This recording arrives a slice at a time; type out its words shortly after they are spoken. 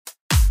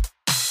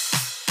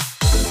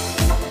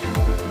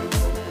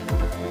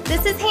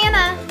This is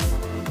Hannah.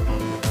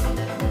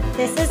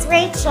 This is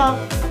Rachel.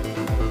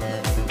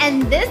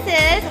 And this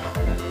is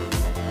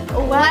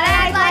What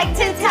I'd Like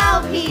to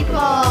Tell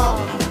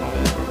People.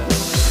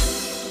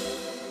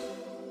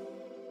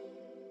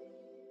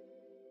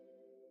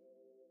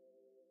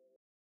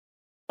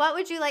 What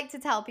would you like to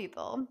tell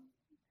people?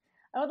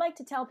 I would like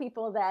to tell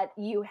people that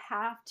you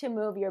have to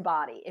move your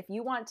body. If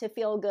you want to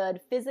feel good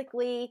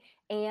physically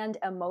and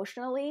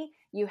emotionally,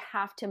 you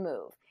have to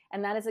move.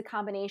 And that is a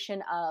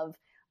combination of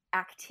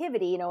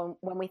activity. You know,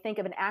 when we think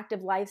of an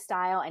active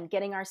lifestyle and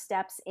getting our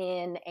steps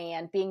in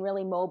and being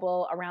really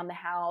mobile around the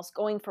house,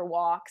 going for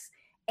walks.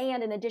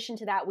 And in addition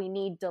to that, we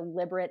need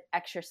deliberate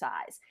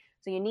exercise.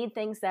 So you need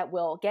things that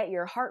will get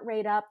your heart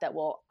rate up, that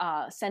will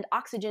send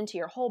oxygen to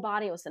your whole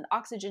body, will send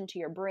oxygen to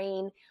your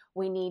brain.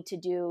 We need to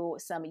do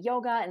some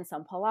yoga and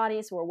some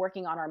Pilates. We're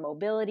working on our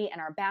mobility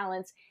and our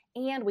balance.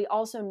 And we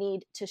also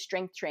need to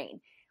strength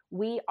train.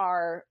 We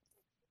are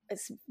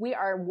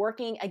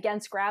working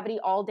against gravity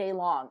all day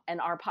long,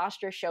 and our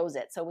posture shows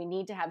it. So we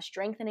need to have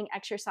strengthening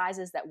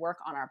exercises that work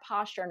on our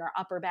posture and our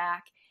upper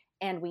back.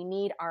 And we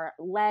need our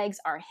legs,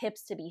 our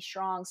hips to be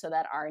strong so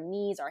that our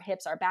knees, our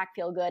hips, our back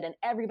feel good. And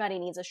everybody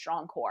needs a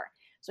strong core.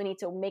 So we need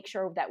to make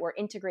sure that we're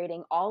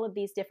integrating all of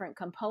these different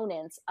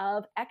components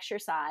of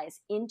exercise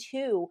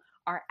into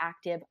our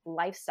active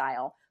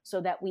lifestyle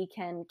so that we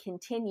can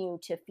continue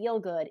to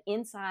feel good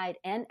inside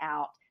and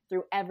out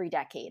through every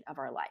decade of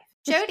our life.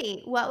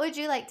 Jody, what would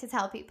you like to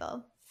tell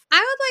people? I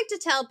would like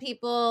to tell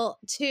people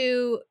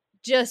to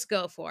just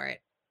go for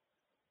it.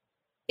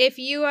 If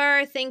you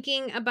are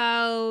thinking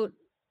about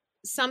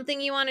something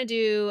you want to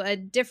do, a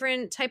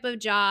different type of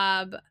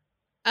job,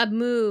 a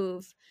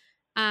move,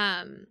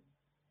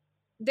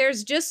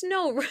 there's just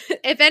no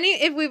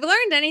if we've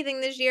learned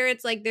anything this year,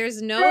 it's like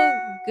there's no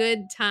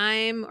good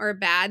time or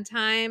bad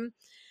time.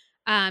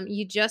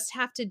 You just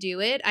have to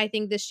do it. I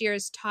think this year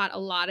has taught a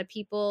lot of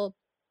people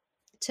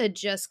to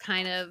just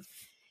kind of,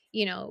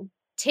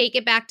 take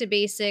it back to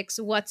basics,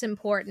 what's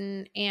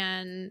important.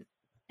 And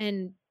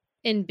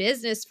in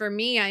business for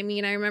me, I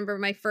mean, I remember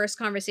my first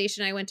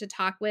conversation, I went to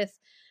talk with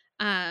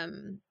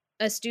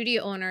a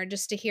studio owner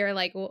just to hear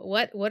like,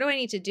 what do I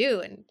need to do?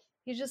 And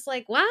he's just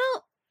like,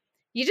 well,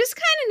 you just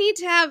kind of need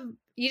to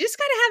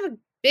have a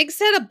big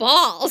set of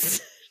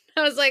balls.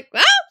 I was like,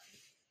 well,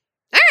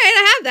 all right,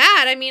 I have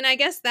that. I mean, I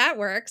guess that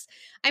works.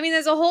 I mean,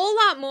 there's a whole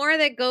lot more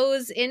that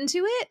goes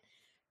into it.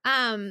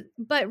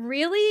 But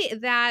really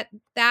that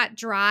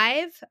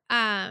drive,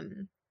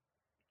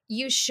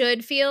 you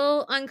should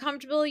feel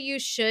uncomfortable. You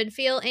should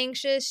feel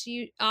anxious.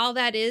 All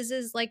that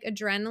is like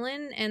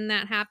adrenaline. And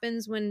that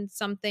happens when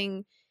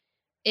something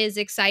is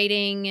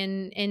exciting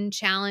and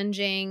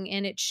challenging,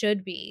 and it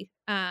should be.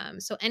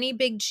 So any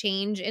big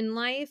change in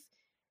life,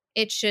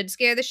 it should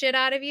scare the shit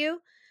out of you.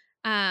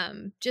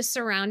 Just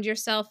surround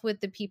yourself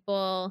with the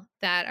people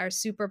that are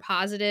super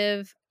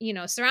positive.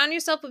 Surround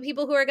yourself with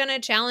people who are going to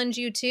challenge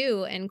you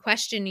too and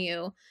question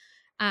you.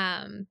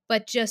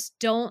 But just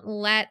don't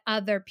let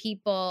other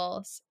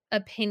people's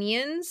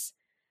opinions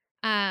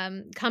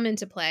come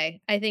into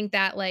play. I think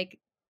that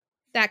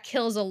that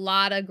kills a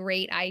lot of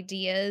great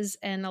ideas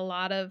and a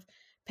lot of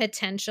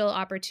potential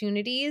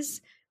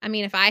opportunities. I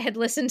mean, if I had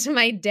listened to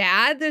my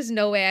dad, there's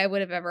no way I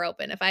would have ever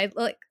opened. If I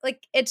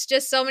it's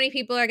just so many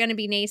people are going to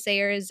be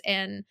naysayers,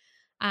 and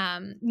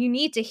you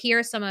need to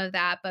hear some of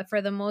that. But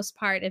for the most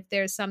part, if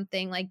there's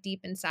something like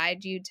deep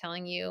inside you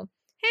telling you,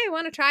 "Hey, I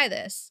want to try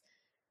this,"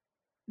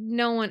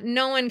 no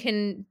one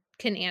can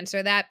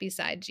answer that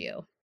besides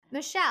you.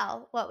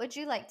 Michelle, what would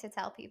you like to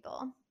tell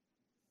people?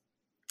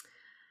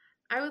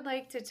 I would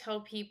like to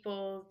tell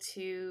people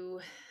to,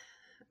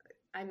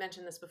 I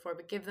mentioned this before,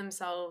 but give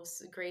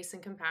themselves grace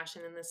and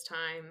compassion in this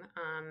time.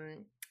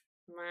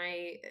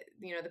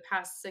 The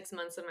past 6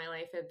 months of my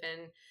life have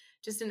been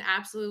just an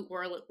absolute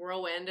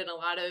whirlwind in a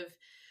lot of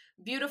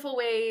beautiful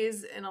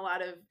ways, in a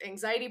lot of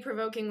anxiety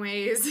provoking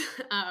ways.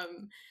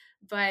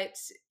 But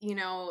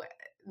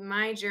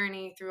my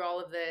journey through all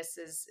of this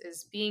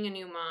is being a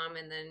new mom,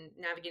 and then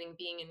navigating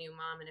being a new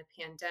mom in a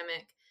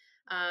pandemic.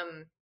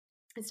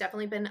 It's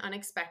definitely been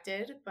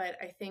unexpected, but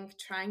I think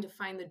trying to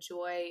find the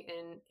joy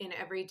in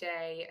every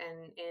day,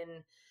 and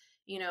in,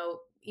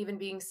 even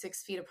being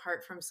 6 feet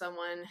apart from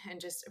someone,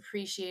 and just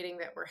appreciating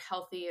that we're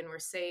healthy and we're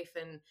safe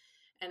and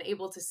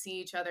able to see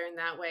each other in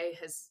that way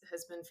has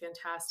been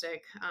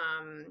fantastic.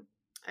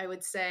 I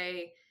would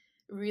say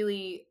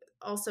really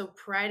also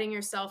priding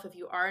yourself if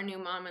you are a new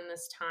mom in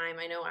this time.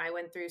 I know I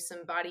went through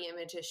some body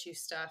image issue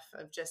stuff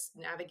of just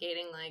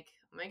navigating like,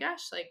 oh my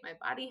gosh, like my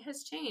body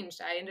has changed.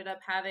 I ended up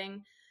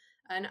having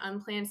an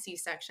unplanned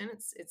C-section.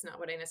 It's not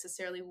what I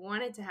necessarily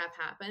wanted to have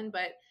happen,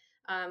 but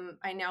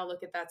I now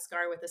look at that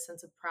scar with a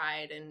sense of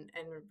pride and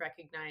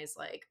recognize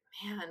like,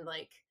 man,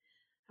 like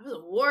I was a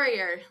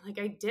warrior. Like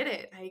I did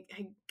it.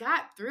 I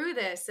got through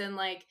this. And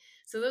like,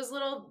 so those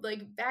little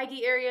like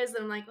baggy areas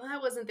that I'm like, well,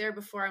 that wasn't there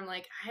before. I'm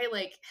like, I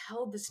like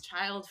held this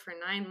child for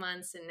 9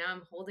 months, and now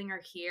I'm holding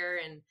her here.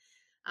 And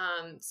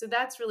so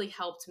that's really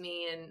helped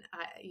me. And,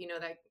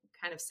 that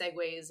kind of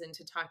segues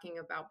into talking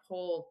about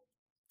pole.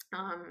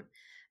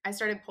 I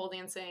started pole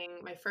dancing.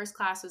 My first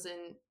class was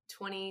in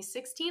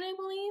 2016, I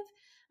believe.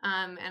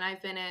 And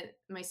I've been at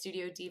my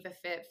studio Diva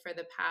Fit for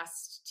the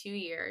past 2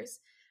 years.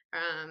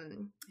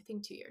 I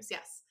think 2 years,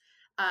 yes.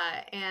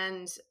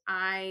 And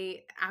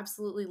I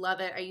absolutely love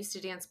it. I used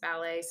to dance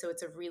ballet, so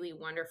it's a really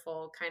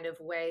wonderful kind of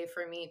way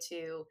for me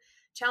to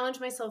challenge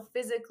myself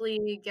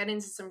physically, get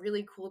into some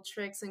really cool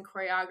tricks and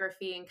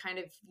choreography, and kind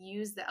of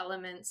use the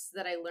elements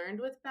that I learned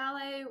with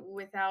ballet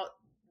without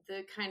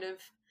the kind of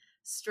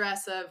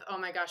stress of, oh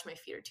my gosh, my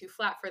feet are too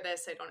flat for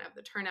this. I don't have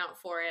the turnout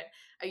for it.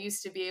 I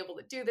used to be able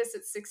to do this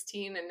at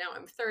 16 and now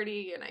I'm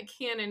 30 and I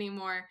can't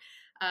anymore.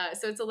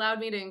 So it's allowed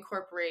me to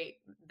incorporate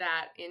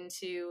that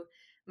into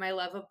my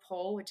love of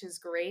pole, which is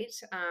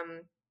great.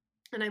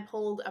 And I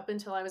pulled up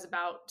until I was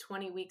about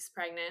 20 weeks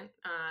pregnant.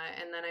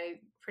 And then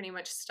I pretty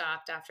much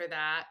stopped after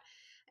that.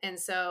 And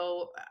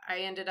so I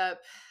ended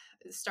up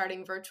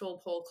starting virtual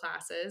pole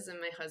classes, and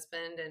my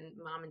husband and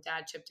mom and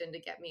dad chipped in to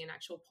get me an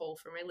actual pole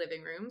for my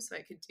living room so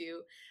I could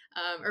do,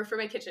 or for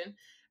my kitchen,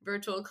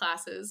 virtual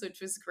classes,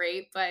 which was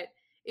great. But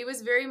it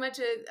was very much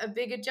a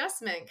big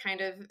adjustment,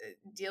 kind of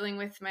dealing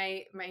with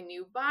my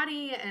new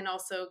body, and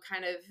also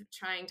kind of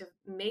trying to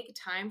make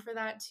time for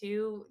that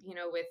too,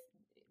 with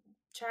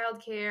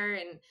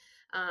childcare,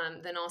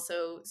 and then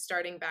also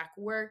starting back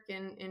work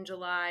in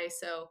July.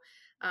 So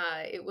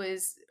it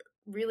was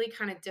really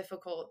kind of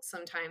difficult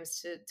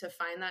sometimes to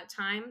find that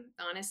time.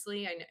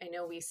 Honestly, I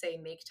know we say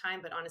make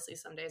time, but honestly,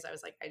 some days I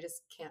was like, I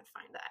just can't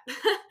find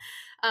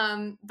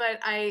that.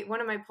 But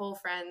one of my pole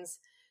friends,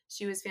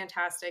 she was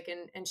fantastic.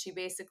 And she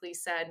basically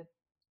said,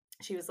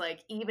 she was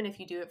like, even if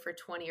you do it for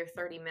 20 or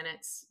 30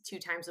 minutes, 2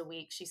 times a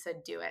week, she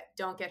said, do it.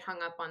 Don't get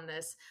hung up on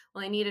this.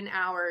 Well, I need an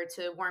hour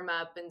to warm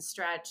up and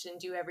stretch and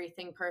do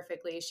everything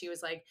perfectly. She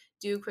was like,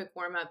 do a quick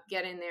warm up,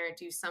 get in there,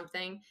 do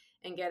something,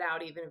 and get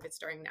out, even if it's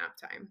during nap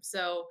time.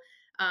 So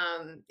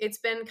it's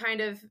been kind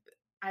of,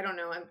 I don't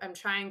know, I'm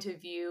trying to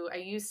view, I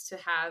used to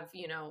have,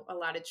 a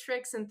lot of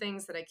tricks and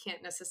things that I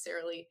can't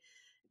necessarily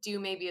do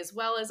maybe as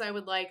well as I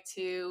would like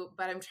to,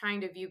 but I'm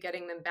trying to view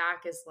getting them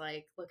back as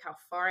like, look how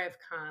far I've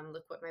come,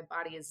 look what my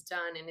body has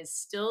done and is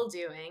still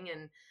doing.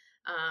 And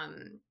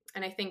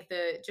I think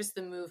just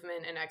the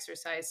movement and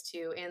exercise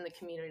too, and the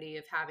community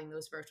of having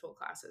those virtual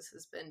classes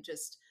has been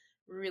just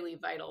really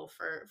vital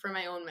for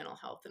my own mental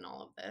health and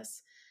all of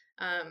this.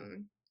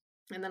 And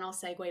then I'll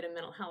segue to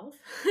mental health.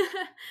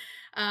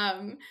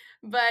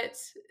 But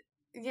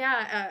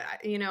yeah,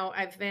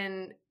 I've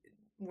been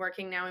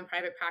working now in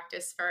private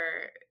practice for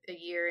a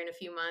year and a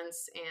few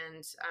months,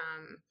 and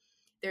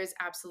there's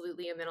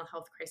absolutely a mental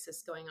health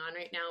crisis going on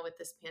right now with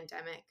this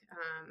pandemic.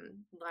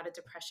 A lot of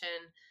depression,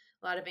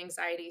 a lot of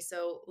anxiety.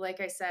 So like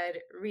I said,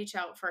 reach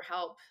out for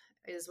help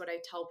is what I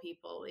tell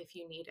people if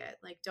you need it.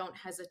 Like, don't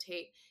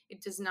hesitate.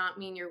 It does not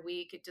mean you're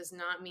weak. It does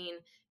not mean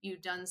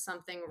you've done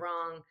something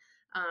wrong.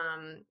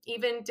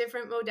 Even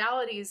different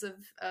modalities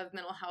of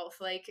mental health,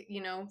 like,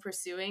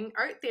 pursuing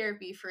art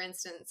therapy, for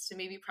instance, to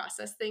maybe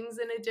process things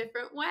in a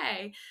different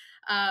way,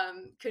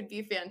 could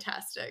be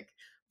fantastic.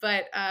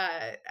 But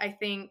I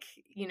think,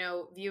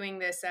 viewing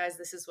this as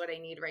this is what I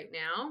need right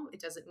now,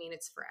 it doesn't mean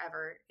it's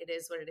forever. It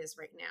is what it is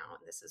right now.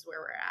 And this is where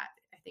we're at,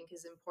 I think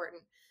is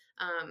important.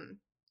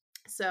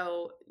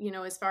 So,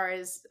 as far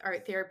as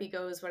art therapy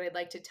goes, what I'd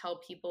like to tell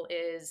people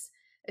is,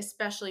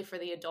 especially for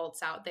the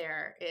adults out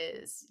there,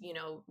 is,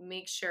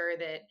 make sure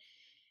that,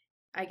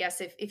 I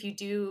guess if you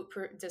do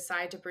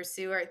decide to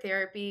pursue art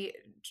therapy,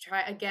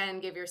 try again,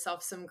 give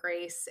yourself some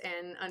grace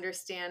and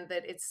understand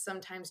that it's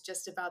sometimes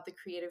just about the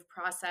creative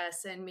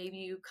process, and maybe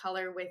you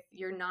color with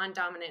your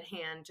non-dominant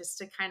hand just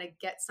to kind of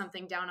get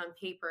something down on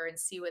paper and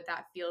see what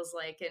that feels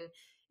like. And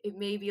it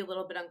may be a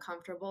little bit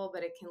uncomfortable,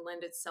 but it can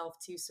lend itself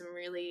to some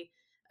really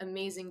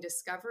amazing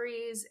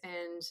discoveries,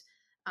 and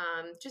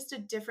just a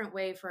different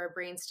way for our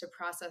brains to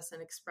process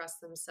and express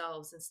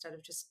themselves instead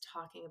of just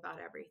talking about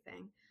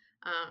everything.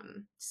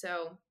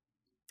 So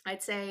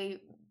I'd say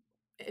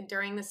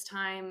during this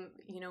time,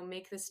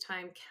 make this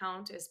time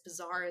count, as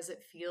bizarre as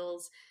it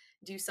feels.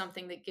 Do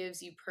something that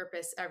gives you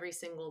purpose every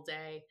single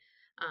day.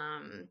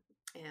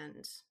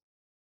 And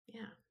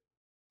yeah.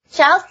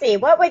 Chelsea,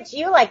 what would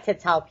you like to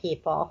tell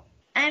people?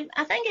 I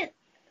think at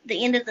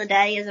the end of the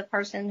day, as a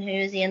person who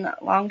is in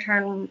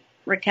long-term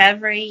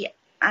recovery,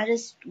 I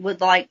just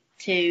would like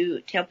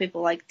to tell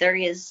people, like, there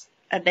is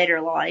a better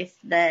life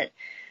that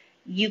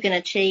you can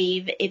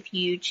achieve if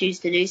you choose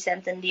to do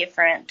something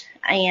different.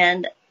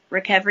 And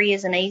recovery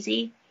isn't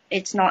easy.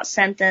 It's not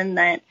something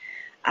that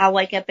I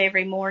wake up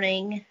every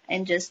morning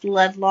and just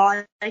love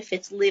life.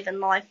 It's living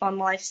life on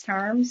life's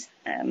terms.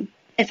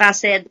 If I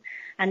said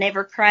I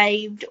never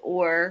craved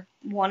or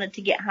wanted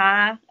to get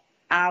high,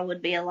 I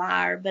would be a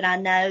liar. But I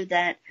know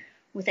that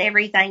with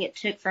everything it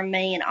took from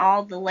me and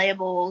all the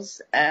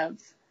levels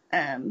of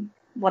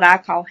what I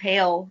call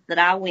hell that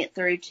I went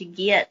through to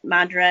get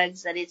my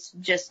drugs, that it's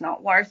just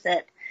not worth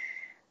it.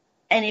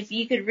 And if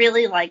you could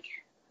really, like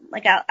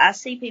I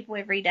see people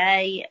every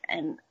day,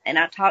 and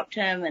I talk to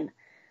them,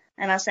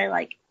 and I say,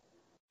 like,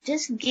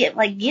 just give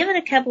it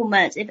a couple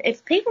months.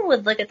 If people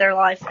would look at their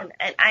life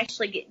and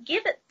actually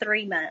give it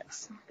 3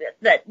 months,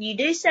 that you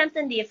do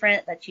something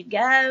different, that you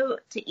go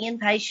to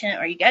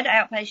inpatient or you go to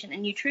outpatient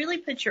and you truly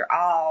put your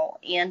all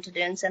into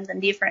doing something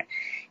different.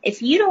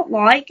 If you don't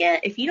like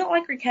it, if you don't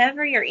like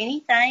recovery or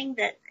anything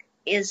that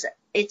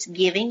it's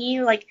giving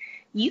you, like,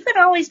 you could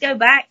always go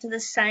back to the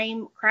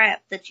same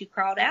crap that you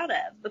crawled out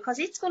of, because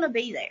it's going to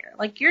be there.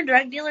 Like, your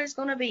drug dealer is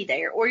going to be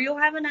there, or you'll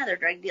have another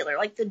drug dealer.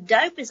 Like, the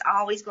dope is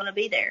always going to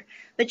be there,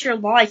 but your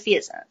life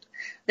isn't.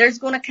 There's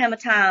going to come a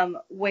time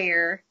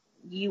where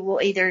you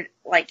will either,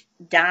 like,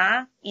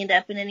 die, end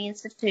up in an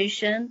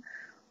institution,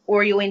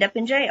 or you'll end up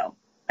in jail.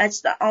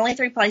 That's the only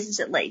 3 places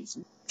it leads.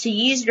 To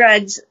use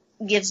drugs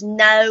gives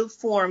no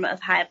form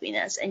of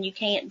happiness, and you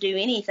can't do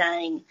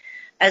anything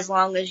as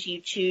long as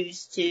you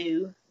choose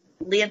to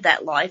live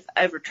that life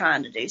over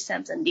trying to do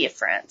something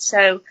different.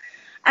 So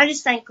I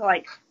just think,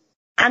 like,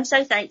 I'm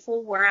so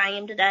thankful where I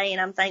am today, and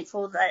I'm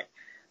thankful that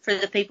for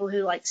the people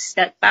who, like,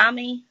 stuck by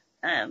me,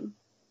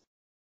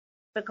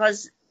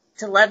 because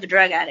to love a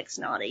drug addict's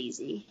not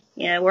easy.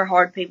 You know, we're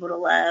hard people to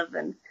love,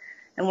 and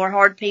we're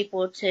hard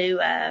people to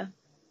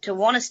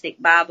want to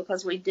stick by,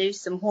 because we do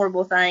some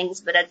horrible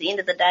things, but at the end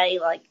of the day,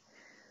 like,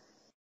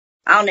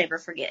 I'll never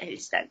forget who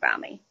stuck by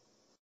me.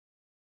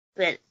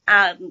 But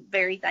I'm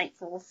very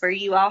thankful for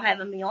you all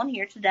having me on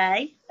here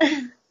today.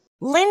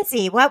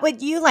 Lindsay, what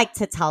would you like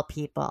to tell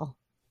people?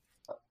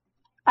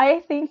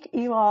 I think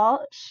you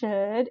all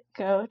should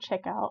go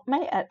check out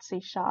my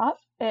Etsy shop.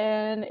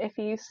 And if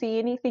you see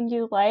anything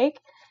you like,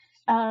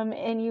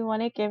 and you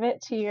want to give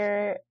it to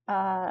your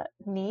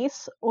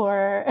niece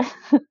or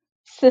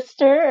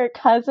sister or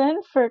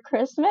cousin for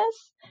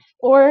Christmas,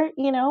 or,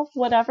 you know,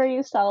 whatever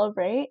you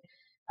celebrate,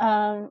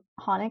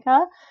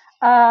 Hanukkah,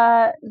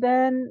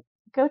 then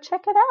go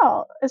check it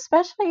out,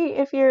 especially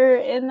if you're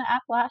in the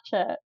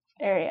Appalachia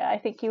area. I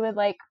think you would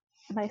like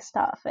my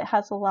stuff. It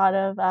has a lot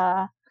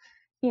of,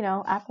 you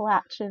know,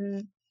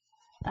 Appalachian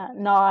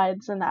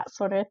nods and that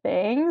sort of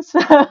thing. So,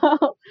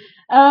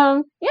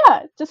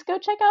 yeah, just go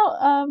check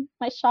out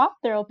my shop.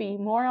 There will be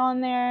more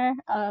on there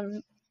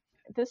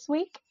this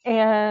week.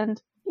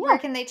 And yeah. Where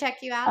can they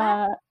check you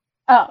out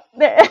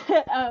there.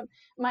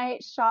 My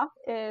shop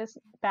is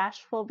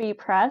Bashful Bee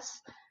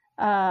Press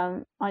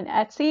on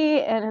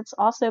Etsy, and it's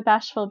also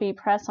Bashful Bee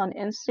Press on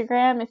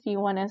Instagram if you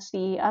want to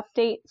see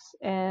updates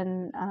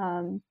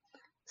and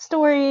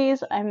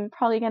stories. I'm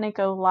probably going to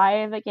go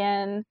live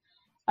again,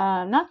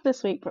 not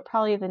this week, but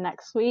probably the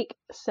next week.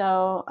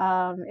 So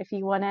if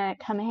you want to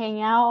come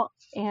hang out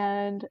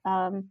and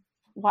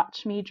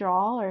watch me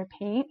draw or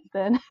paint,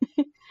 then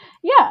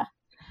yeah,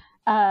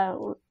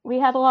 we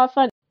had a lot of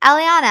fun.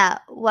 Eliana,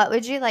 what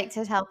would you like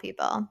to tell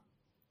people?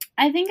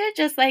 I think I'd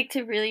just like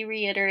to really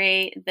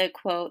reiterate the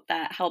quote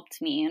that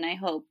helped me, and I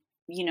hope,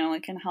 you know,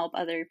 it can help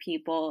other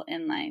people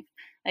in life.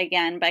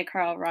 Again, by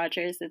Carl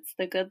Rogers, it's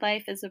the good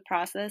life is a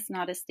process,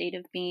 not a state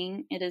of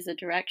being. It is a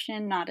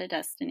direction, not a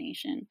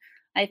destination.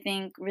 I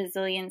think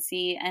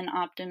resiliency and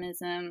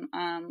optimism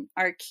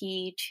are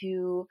key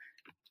to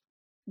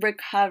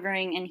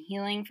recovering and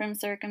healing from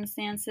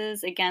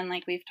circumstances. Again,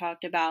 like we've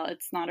talked about,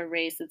 it's not a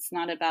race. It's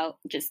not about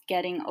just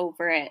getting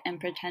over it and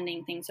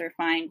pretending things are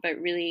fine,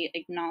 but really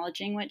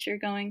acknowledging what you're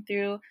going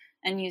through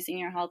and using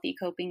your healthy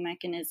coping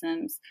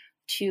mechanisms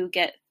to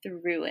get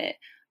through it.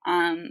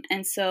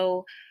 And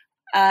so,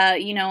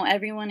 you know,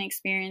 everyone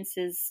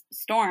experiences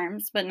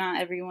storms, but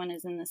not everyone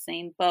is in the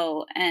same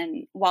boat.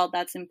 And while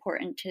that's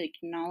important to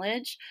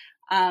acknowledge,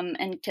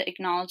 and to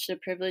acknowledge the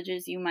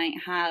privileges you might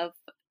have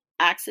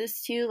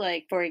access to,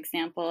 like, for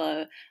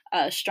example,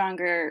 a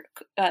stronger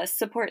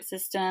support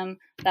system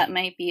that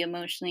might be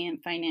emotionally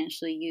and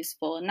financially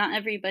useful. And not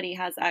everybody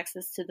has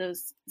access to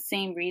those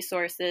same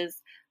resources,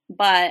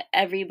 but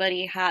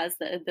everybody has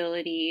the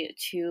ability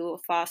to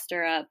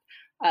foster up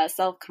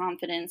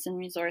self-confidence and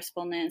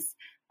resourcefulness,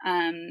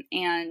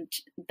 and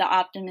the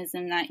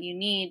optimism that you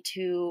need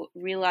to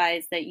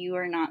realize that you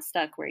are not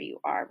stuck where you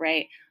are,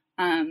 right?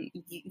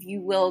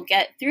 You will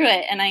get through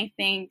it. And I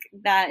think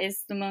that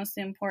is the most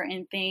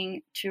important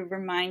thing to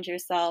remind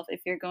yourself if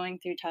you're going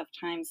through tough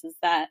times, is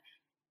that,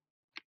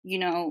 you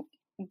know,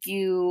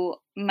 you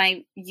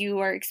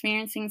are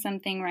experiencing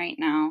something right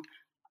now.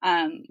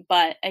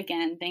 But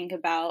again, think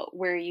about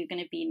where you're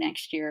going to be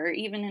next year, or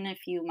even in a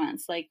few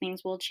months. Like,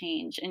 things will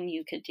change and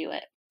you could do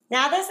it.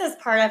 Now, this is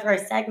part of our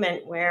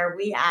segment where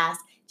we ask,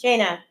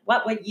 Jana,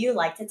 what would you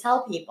like to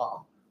tell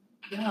people?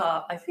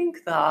 Yeah, I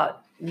think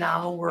that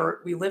now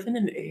we live in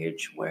an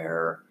age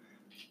where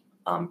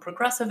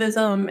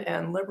progressivism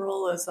and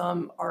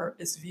liberalism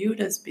is viewed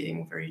as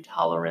being very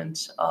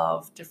tolerant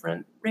of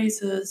different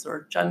races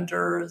or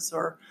genders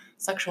or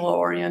sexual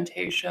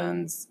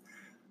orientations.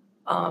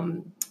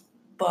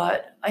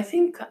 But I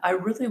think I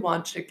really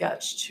want to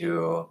get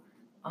to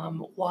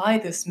why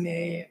this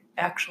may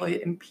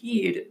actually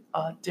impede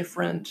a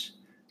different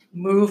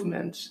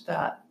movement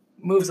that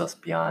moves us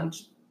beyond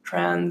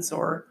trans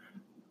or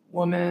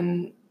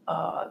woman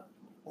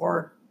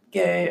or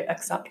gay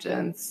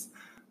acceptance.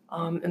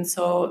 And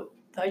so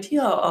the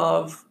idea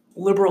of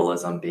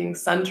liberalism being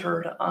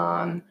centered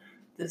on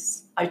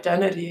this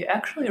identity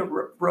actually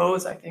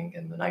rose, I think,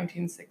 in the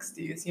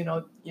 1960s,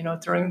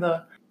 during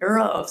the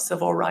era of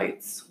civil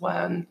rights,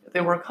 when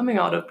they were coming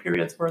out of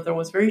periods where there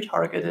was very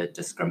targeted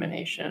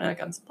discrimination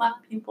against Black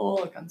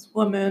people, against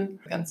women,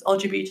 against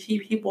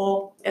LGBT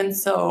people. And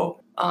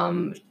so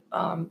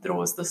there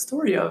was the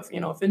story of,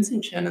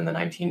 Vincent Chin in the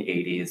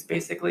 1980s.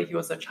 Basically, he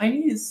was a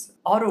Chinese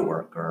auto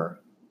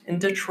worker in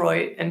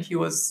Detroit, and he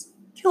was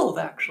killed,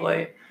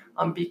 actually,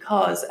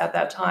 because at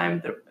that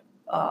time,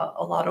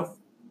 a lot of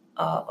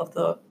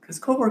his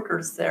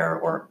co-workers there,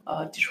 or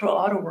Detroit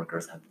auto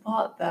workers, had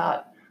thought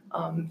that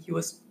he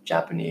was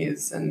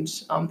Japanese, and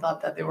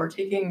thought that they were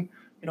taking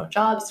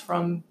jobs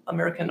from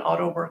American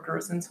auto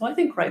workers. And so I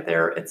think right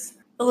there it's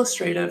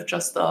illustrative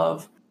just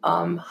of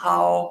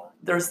how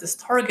there's this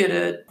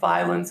targeted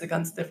violence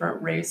against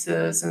different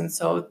races. And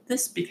so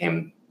this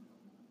became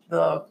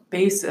the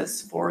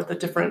basis for the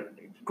different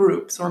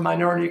groups or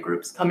minority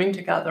groups coming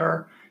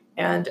together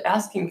and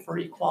asking for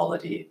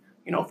equality.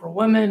 For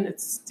women,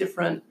 it's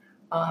different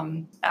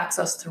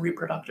access to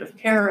reproductive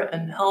care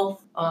and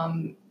health,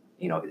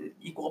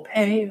 equal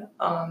pay,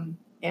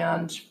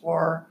 and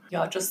for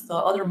just the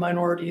other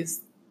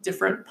minorities,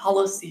 different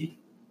policy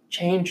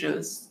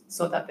changes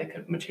so that they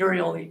could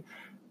materially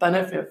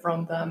benefit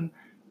from them.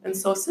 And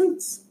so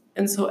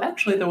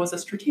actually there was a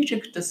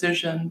strategic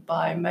decision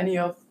by many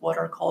of what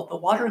are called the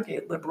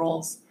Watergate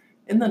liberals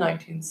in the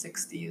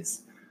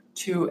 1960s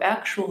to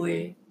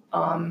actually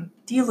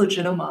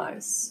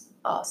delegitimize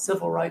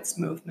civil rights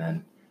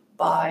movement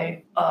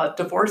by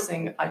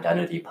divorcing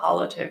identity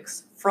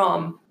politics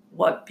from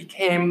what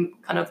became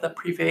kind of the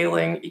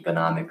prevailing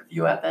economic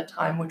view at that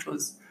time, which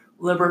was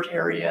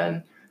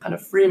libertarian, kind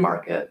of free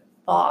market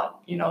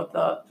thought,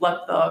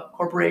 let the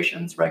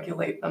corporations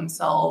regulate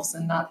themselves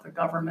and not the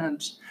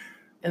government.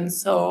 And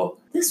so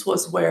this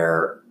was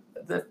where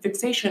the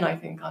fixation, I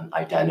think, on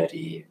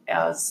identity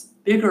as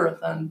bigger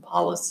than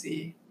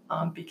policy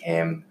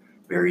became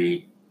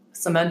very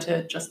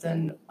cemented just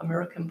in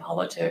American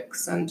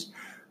politics. And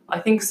I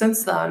think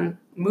since then,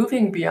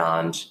 moving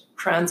beyond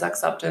trans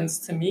acceptance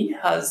to me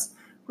has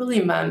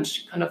really meant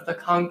kind of the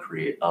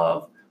concrete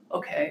of,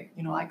 okay,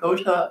 I go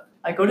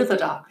to the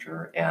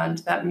doctor, and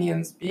that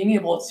means being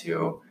able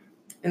to,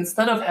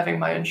 instead of having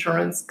my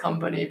insurance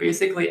company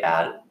basically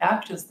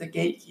act as the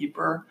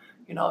gatekeeper,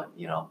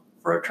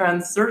 for a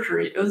trans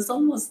surgery, it was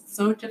almost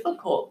so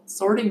difficult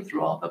sorting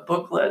through all the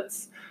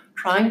booklets,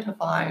 trying to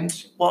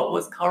find what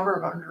was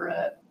covered under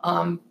it.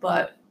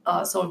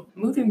 So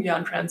moving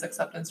beyond trans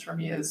acceptance for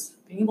me is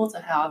being able to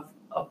have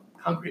a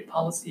concrete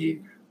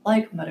policy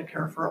like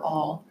Medicare for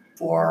all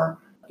for,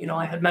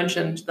 I had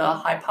mentioned the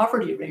high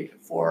poverty rate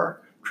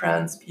for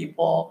trans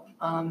people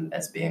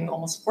as being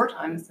almost 4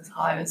 times as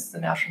high as the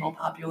national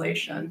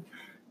population.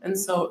 And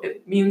so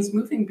it means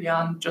moving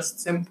beyond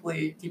just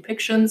simply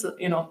depictions,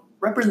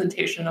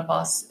 representation of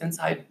us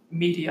inside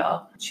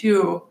media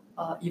to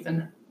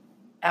even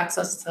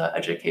access to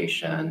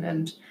education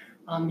and,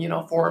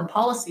 foreign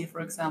policy,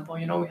 for example.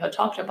 We had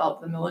talked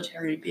about the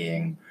military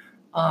being,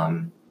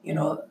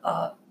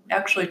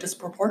 actually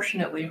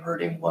disproportionately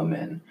hurting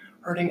women,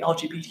 hurting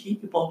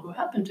LGBT people who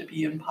happen to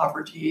be in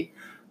poverty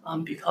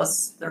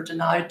because they're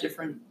denied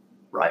different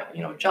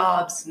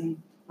jobs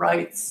and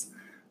rights.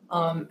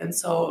 And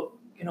so,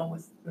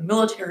 with the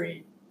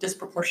military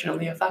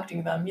disproportionately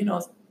affecting them,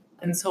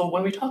 and so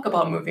when we talk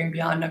about moving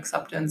beyond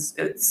acceptance,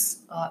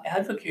 it's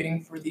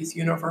advocating for these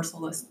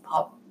universalist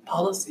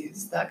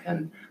policies that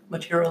can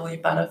materially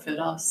benefit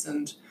us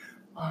and,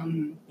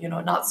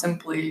 not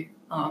simply,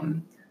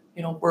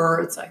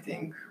 words, I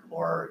think,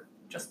 or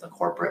just a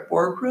corporate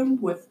boardroom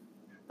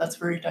that's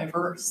very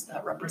diverse,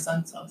 that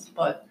represents us,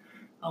 but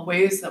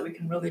ways that we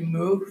can really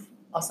move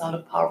us out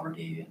of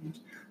poverty and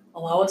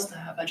allow us to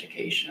have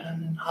education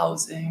and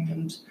housing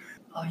and,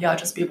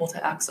 just be able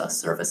to access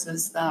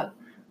services that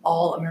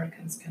all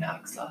Americans can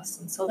access.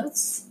 And so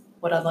that's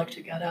what I'd like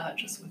to get at,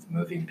 just with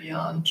moving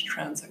beyond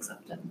trans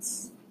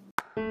acceptance.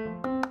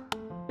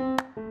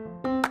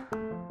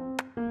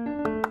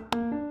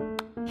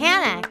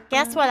 Hannah,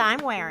 guess what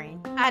I'm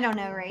wearing? I don't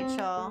know,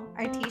 Rachel.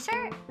 Our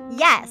t-shirt?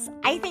 Yes,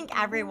 I think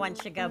everyone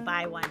should go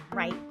buy one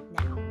right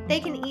now. They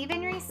can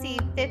even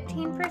receive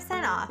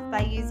 15% off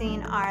by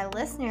using our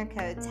listener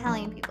code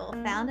Telling People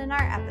found in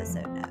our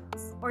episode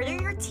notes. Order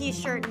your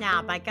t-shirt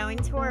now by going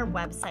to our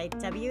website,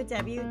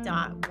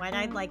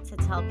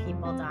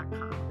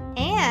 www.whatidliketotellpeople.com.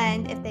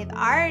 And if they've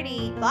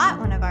already bought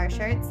one of our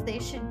shirts, they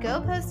should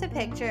go post a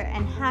picture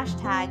and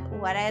hashtag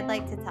what I'd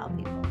like to tell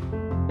people.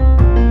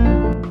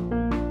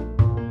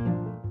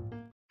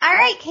 All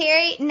right,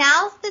 Carrie,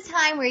 now's the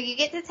time where you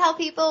get to tell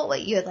people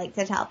what you would like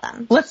to tell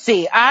them. Let's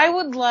see. I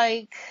would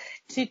like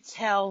to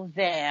tell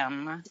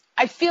them,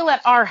 I feel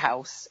at our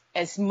house,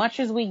 as much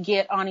as we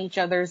get on each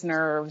other's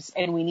nerves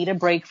and we need a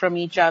break from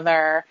each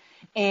other,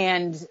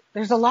 and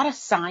there's a lot of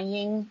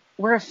sighing.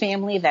 We're a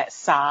family that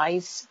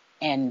sighs,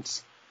 and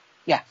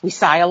we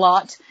sigh a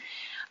lot.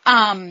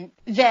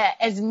 That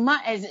as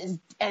much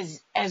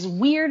as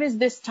weird as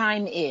this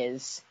time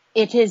is,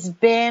 it's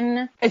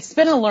been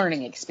a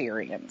learning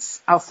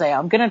experience. I'll say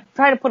I'm going to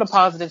try to put a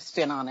positive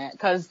spin on it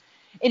because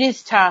it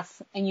is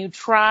tough and you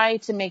try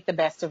to make the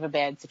best of a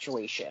bad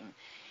situation.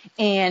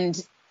 And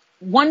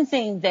one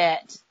thing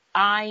that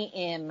I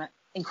am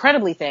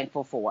incredibly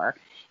thankful for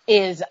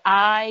is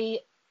my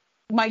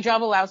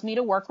job allows me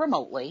to work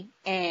remotely,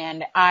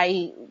 and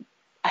I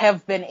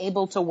have been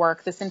able to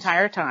work this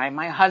entire time.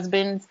 My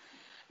husband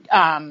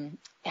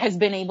has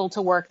been able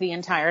to work the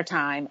entire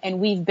time, and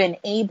we've been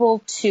able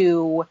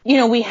to,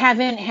 we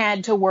haven't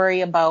had to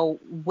worry about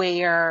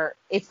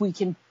if we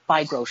can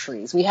buy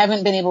groceries. We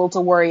haven't been able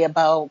to worry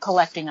about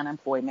collecting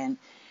unemployment.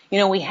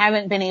 We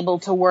haven't been able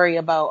to worry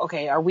about,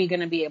 okay, are we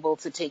going to be able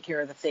to take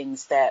care of the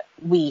things that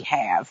we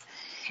have?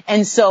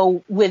 And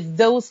so with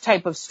those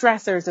type of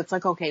stressors, it's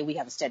like, okay, we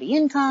have a steady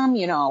income,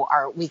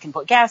 we can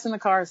put gas in the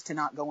cars to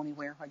not go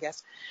anywhere, I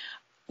guess.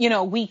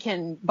 We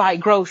can buy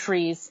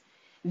groceries.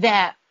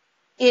 That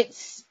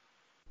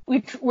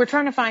we're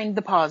trying to find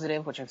the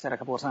positive, which I've said a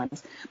couple of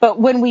times. But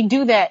when we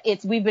do that,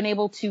 we've been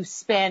able to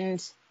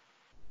spend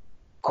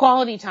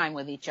quality time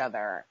with each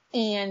other.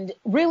 And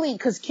really,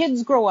 because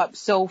kids grow up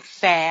so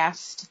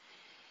fast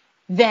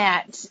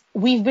that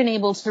we've been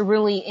able to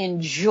really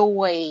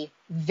enjoy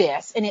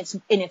this. And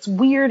it's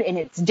weird and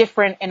it's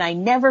different. And I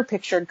never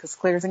pictured, because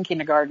Claire's in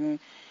kindergarten,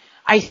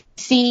 I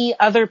see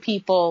other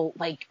people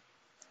like,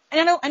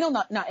 and I know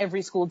not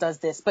every school does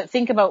this, but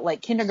think about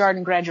like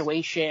kindergarten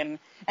graduation.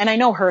 And I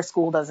know her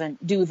school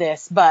doesn't do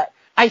this, but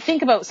I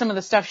think about some of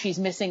the stuff she's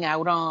missing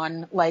out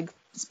on, like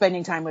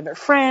spending time with her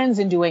friends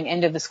and doing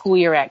end of the school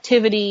year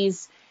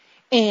activities.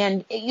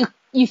 And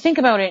you think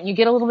about it and you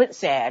get a little bit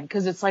sad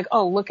because it's like,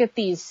 oh, look at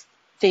these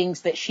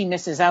things that she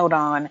misses out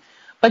on.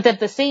 But at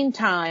the same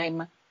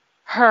time,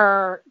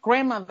 her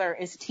grandmother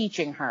is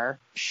teaching her.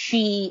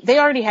 They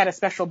already had a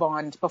special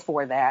bond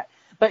before that,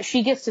 but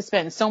she gets to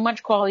spend so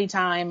much quality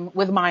time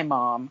with my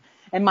mom.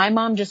 And my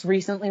mom just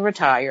recently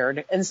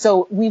retired. And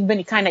so we've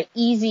been kind of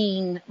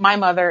easing my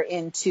mother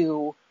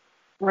into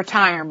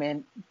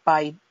retirement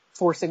by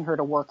forcing her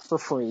to work for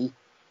free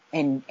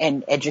and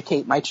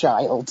educate my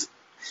child.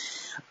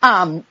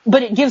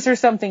 But it gives her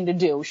something to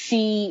do.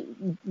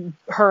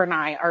 Her and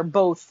I are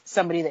both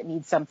somebody that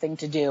needs something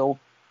to do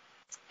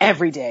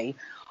every day,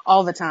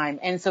 all the time.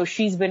 And so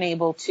she's been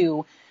able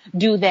to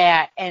do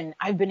that. And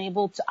I've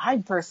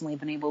personally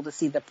been able to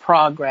see the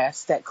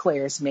progress that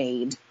Claire's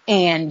made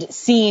and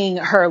seeing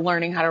her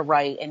learning how to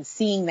write and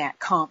seeing that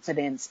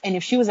confidence. And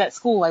if she was at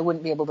school, I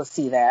wouldn't be able to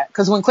see that.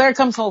 Because when Claire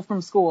comes home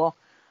from school,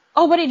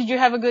 oh, buddy, did you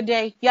have a good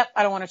day? Yep.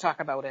 I don't want to talk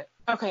about it.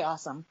 Okay,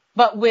 awesome.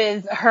 But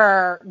with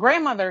her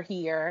grandmother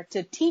here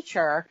to teach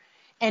her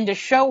and to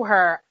show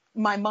her,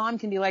 my mom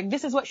can be like,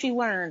 this is what she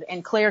learned.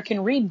 And Claire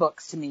can read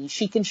books to me.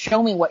 She can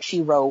show me what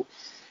she wrote.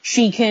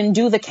 She can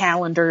do the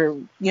calendar,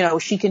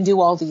 she can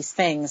do all these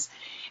things.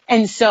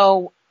 And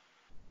so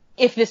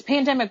if this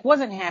pandemic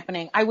wasn't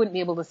happening, I wouldn't be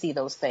able to see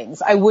those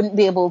things. I wouldn't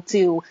be able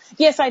to,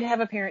 yes, I'd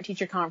have a parent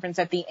teacher conference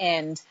at the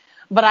end,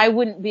 but I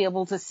wouldn't be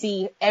able to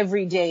see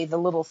every day the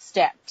little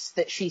steps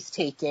that she's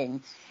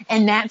taking.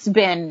 And that's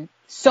been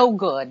so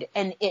good.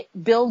 And it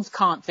builds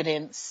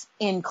confidence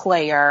in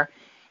Claire.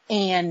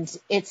 And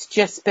it's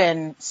just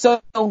been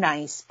so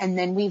nice. And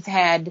then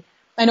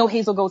I know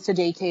Hazel goes to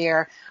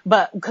daycare,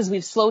 but because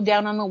we've slowed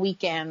down on the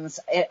weekends,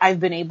 I've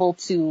been able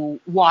to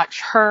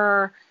watch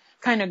her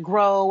kind of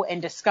grow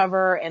and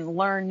discover and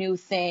learn new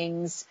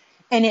things.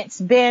 And it's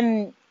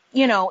been,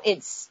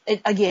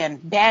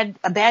 again,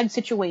 a bad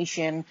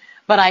situation,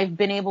 but I've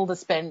been able to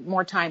spend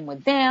more time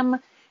with them.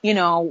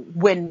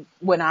 When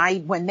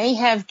they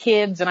have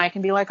kids and I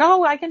can be like,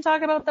 oh, I can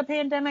talk about the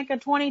pandemic of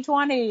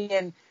 2020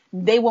 and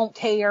they won't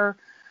care,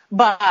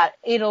 but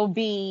it'll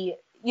be,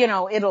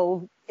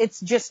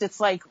 it's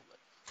like,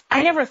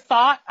 I never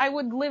thought I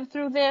would live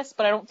through this,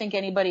 but I don't think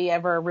anybody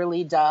ever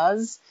really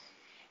does.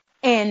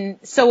 And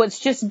so it's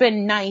just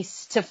been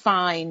nice to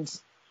find,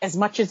 as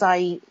much as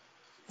I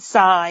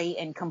sigh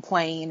and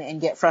complain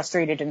and get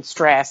frustrated and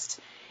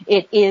stressed,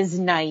 it is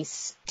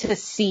nice to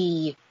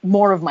see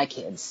more of my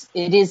kids.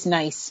 It is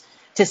nice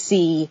to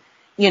see,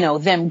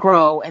 them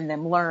grow and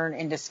them learn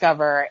and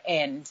discover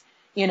and,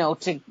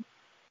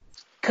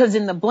 because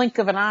in the blink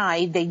of an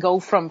eye, they go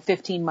from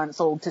 15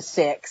 months old to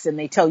 6 and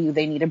they tell you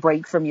they need a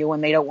break from you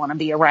and they don't want to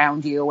be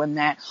around you and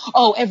that,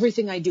 oh,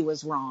 everything I do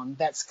is wrong.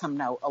 That's come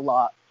out a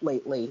lot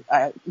lately.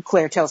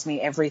 Claire tells me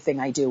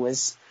everything I do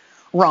is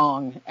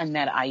wrong and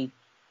that I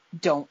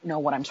don't know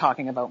what I'm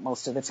talking about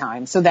most of the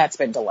time. So that's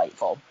been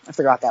delightful. I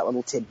forgot that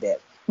little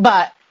tidbit.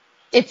 But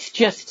it's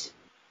just,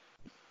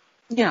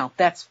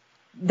 that's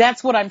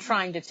what I'm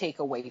trying to take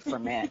away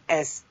from it.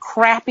 As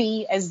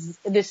crappy as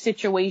this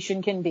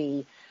situation can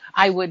be,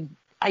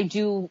 I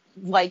do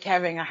like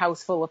having a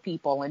house full of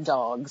people and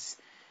dogs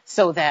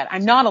so that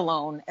I'm not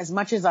alone. As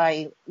much as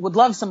I would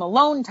love some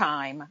alone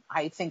time,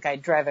 I think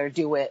I'd rather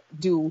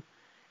do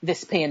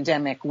this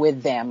pandemic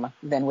with them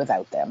than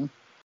without them.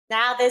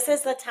 Now, this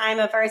is the time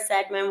of our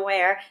segment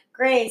where,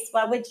 Grace,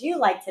 what would you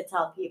like to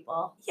tell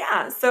people?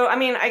 Yeah, so I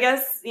mean, I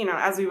guess,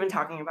 as we've been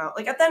talking about,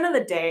 like at the end of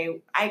the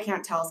day, I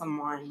can't tell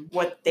someone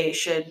what they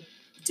should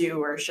do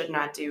or should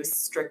not do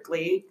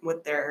strictly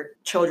with their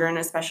children,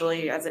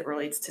 especially as it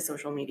relates to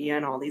social media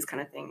and all these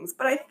kind of things.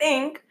 But I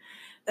think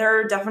there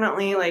are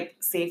definitely like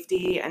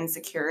safety and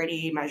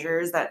security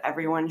measures that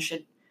everyone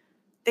should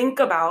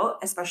think about,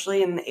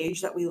 especially in the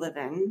age that we live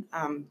in.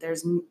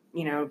 There's,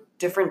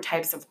 different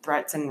types of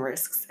threats and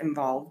risks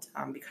involved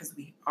because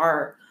we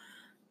are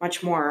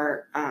much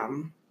more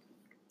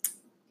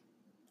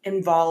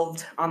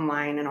involved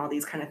online and all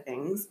these kind of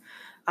things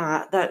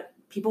that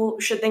people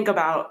should think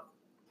about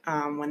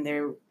when they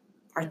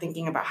are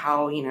thinking about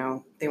how,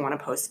 they want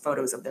to post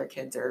photos of their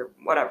kids or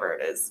whatever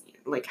it is,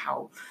 like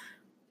how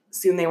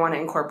soon they want to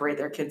incorporate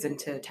their kids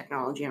into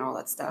technology and all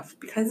that stuff.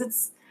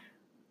 Because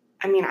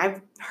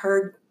I've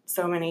heard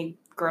so many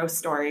gross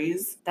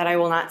stories that I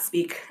will not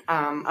speak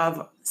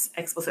of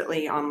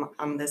explicitly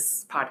on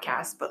this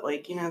podcast, but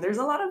there's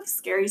a lot of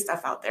scary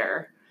stuff out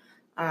there.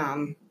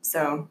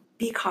 So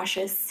be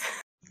cautious.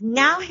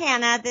 Now,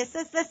 Hannah, this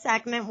is the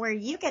segment where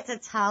you get to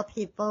tell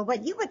people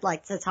what you would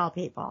like to tell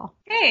people.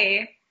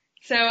 Hey,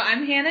 so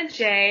I'm Hannah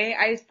J.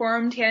 I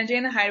formed Hannah J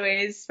and the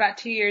Hideaways about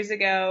 2 years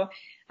ago.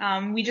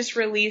 We just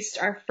released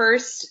our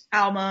first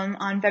album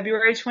on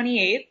February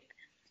 28th.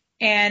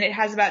 And it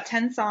has about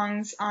 10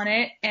 songs on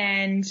it,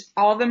 and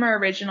all of them are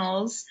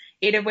originals,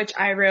 8 of which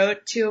I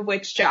wrote, 2 of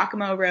which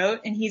Giacomo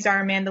wrote, and he's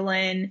our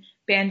mandolin,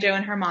 banjo,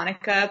 and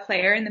harmonica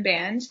player in the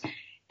band.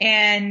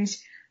 And,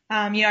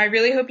 I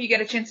really hope you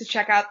get a chance to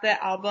check out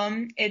the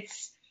album.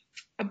 It's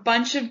a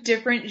bunch of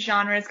different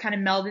genres kind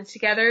of melded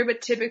together,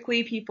 but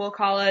typically people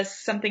call us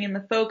something in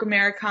the folk,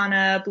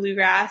 Americana,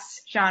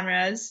 bluegrass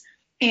genres.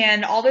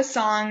 And all the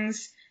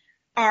songs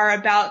are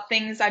about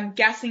things I'm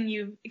guessing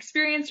you've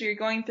experienced or you're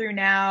going through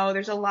now.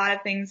 There's a lot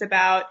of things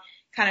about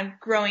kind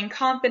of growing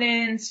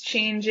confidence,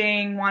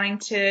 changing, wanting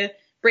to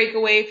break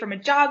away from a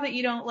job that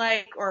you don't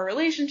like or a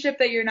relationship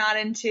that you're not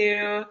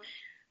into,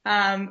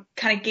 kind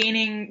of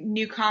gaining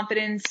new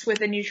confidence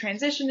with a new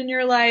transition in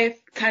your life,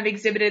 kind of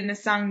exhibited in the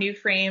song New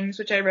Frames,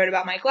 which I wrote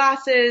about my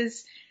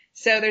glasses.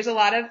 So there's a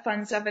lot of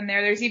fun stuff in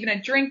there. There's even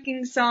a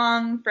drinking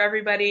song for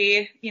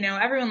everybody.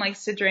 Everyone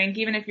likes to drink,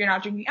 even if you're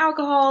not drinking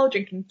alcohol,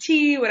 drinking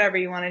tea, whatever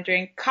you want to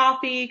drink,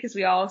 coffee, because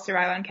we all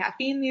survive on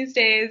caffeine these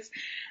days.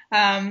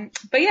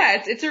 But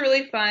yeah, it's a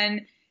really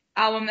fun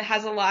album that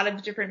has a lot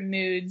of different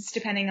moods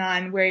depending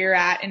on where you're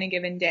at in a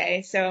given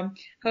day. So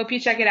hope you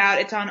check it out.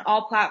 It's on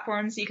all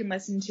platforms you can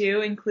listen to,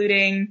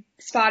 including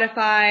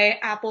Spotify,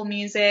 Apple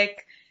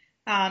Music,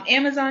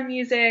 Amazon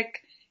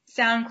Music,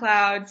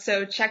 SoundCloud,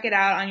 so check it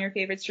out on your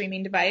favorite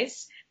streaming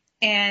device.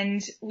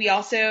 And we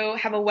also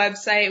have a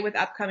website with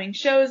upcoming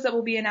shows that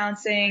we'll be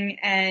announcing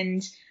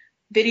and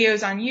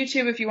videos on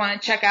YouTube if you want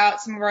to check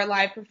out some of our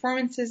live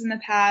performances in the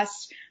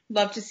past.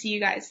 Love to see you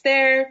guys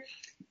there.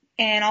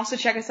 And also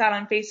check us out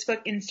on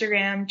Facebook,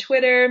 Instagram,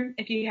 Twitter.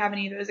 If you have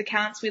any of those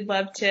accounts, we'd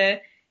love to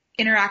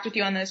interact with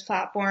you on those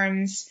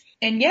platforms.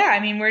 And yeah,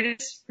 I'm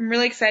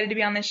really excited to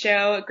be on the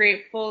show,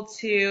 grateful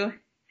to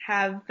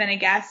have been a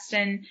guest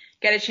and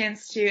get a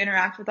chance to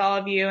interact with all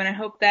of you. And I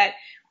hope that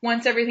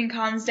once everything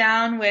calms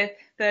down with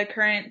the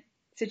current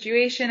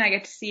situation, I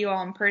get to see you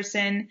all in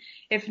person.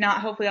 If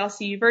not, hopefully I'll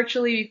see you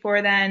virtually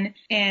before then.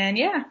 And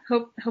yeah,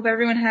 hope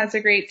everyone has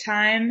a great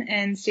time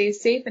and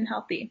stays safe and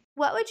healthy.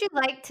 What would you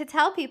like to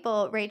tell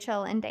people,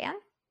 Rachel and Dan?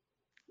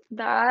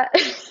 That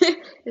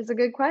is a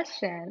good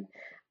question.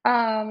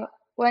 Well,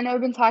 I know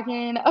we've been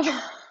talking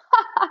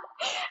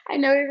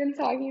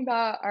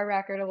about our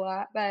record a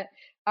lot, but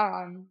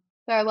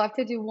so I'd love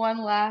to do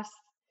one last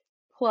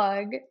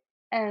plug,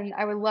 and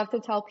I would love to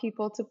tell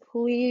people to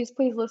please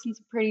listen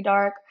to Pretty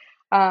Dark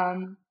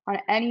on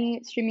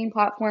any streaming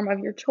platform of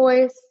your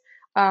choice.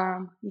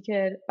 You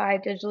could buy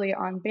it digitally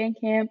on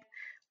Bandcamp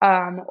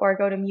or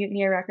go to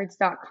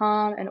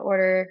mutinyrecords.com and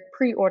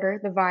pre-order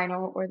the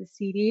vinyl or the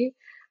CD.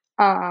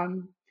 I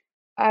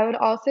would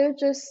also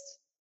just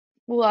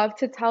love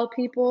to tell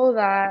people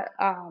that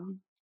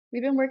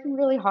we've been working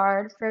really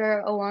hard for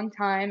a long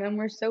time, and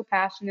we're so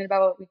passionate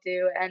about what we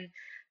do,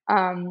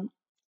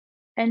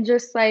 and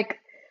just like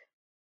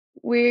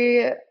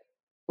we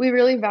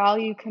really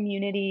value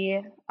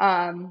community,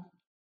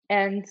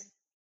 and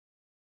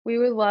we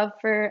would love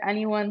for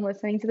anyone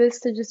listening to this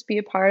to just be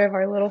a part of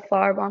our little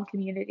Flower Bomb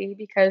community,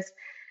 because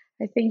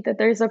I think that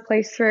there's a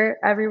place for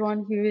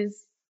everyone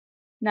who's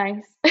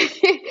nice.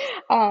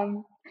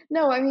 I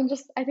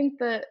think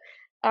that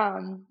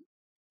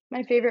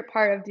my favorite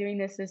part of doing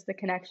this is the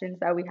connections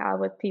that we have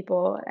with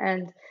people,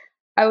 and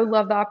I would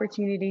love the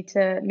opportunity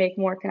to make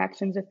more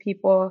connections with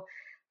people,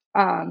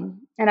 and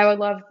I would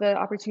love the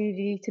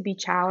opportunity to be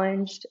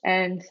challenged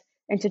and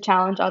to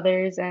challenge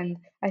others, and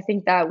I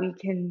think that we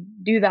can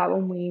do that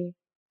when we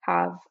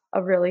have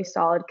a really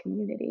solid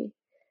community.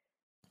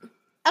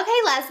 Okay,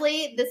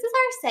 Leslie, this is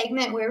our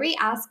segment where we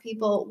ask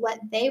people what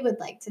they would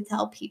like to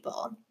tell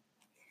people.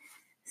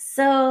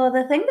 So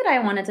the thing that I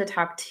wanted to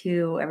talk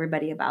to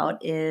everybody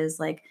about is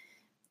like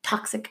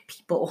toxic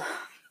people.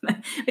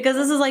 because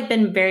this has like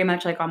been very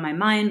much like on my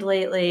mind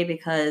lately,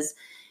 because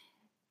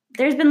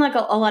there's been like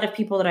a lot of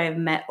people that I've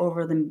met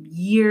over the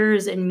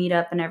years in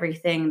meetup and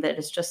everything that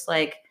is just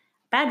like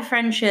bad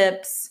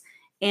friendships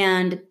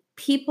and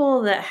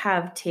people that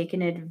have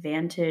taken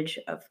advantage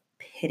of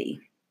pity.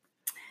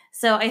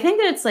 So I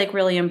think that it's like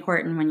really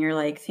important when you're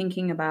like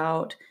thinking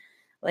about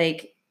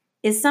like,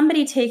 is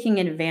somebody taking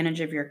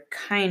advantage of your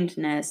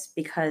kindness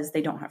because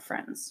they don't have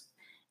friends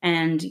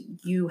and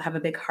you have a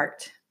big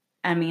heart?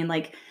 I mean,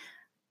 like,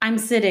 I'm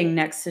sitting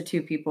next to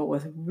two people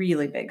with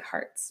really big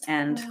hearts,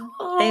 and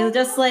they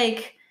just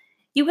like,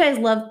 you guys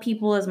love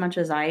people as much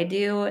as I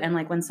do. And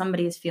like when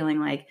somebody's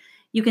feeling like,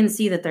 you can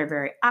see that they're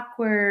very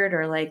awkward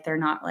or like they're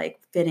not like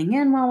fitting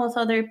in well with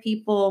other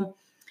people,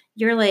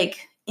 your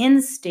like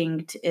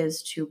instinct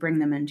is to bring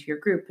them into your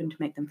group and to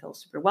make them feel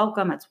super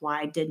welcome. That's why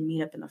I did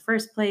Meetup in the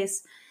first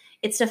place.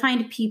 It's to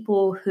find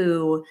people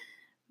who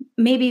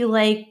maybe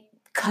like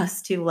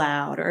cuss too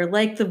loud or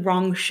like the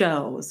wrong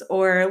shows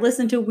or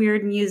listen to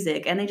weird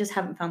music, and they just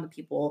haven't found the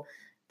people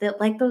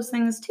that like those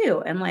things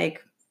too. And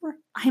like,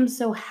 I'm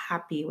so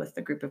happy with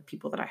the group of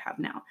people that I have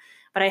now.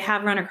 But I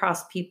have run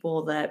across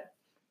people that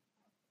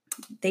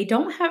they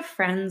don't have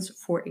friends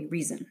for a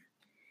reason.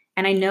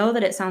 And I know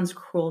that it sounds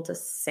cruel to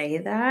say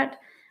that,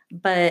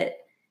 but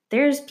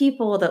there's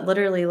people that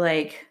literally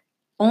like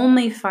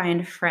only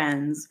find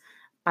friends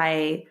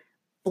by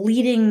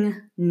bleeding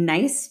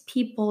nice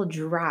people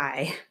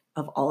dry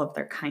of all of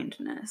their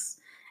kindness.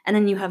 And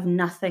then you have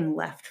nothing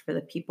left for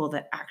the people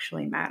that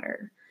actually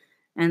matter.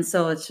 And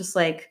so it's just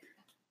like,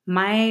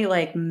 my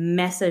like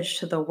message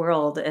to the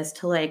world is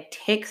to like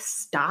take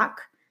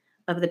stock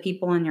of the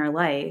people in your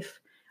life.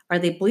 Are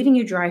they bleeding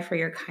you dry for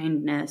your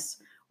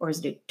kindness, or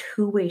is it a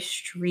two-way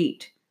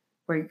street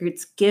where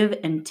it's give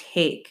and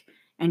take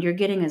and you're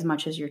getting as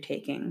much as you're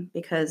taking?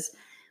 Because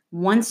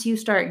once you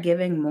start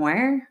giving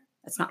more,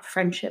 it's not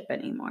friendship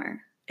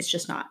anymore. It's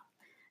just not.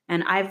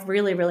 And I've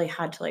really, really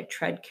had to like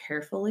tread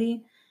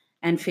carefully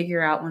and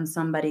figure out when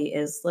somebody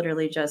is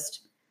literally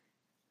just,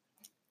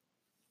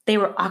 they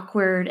were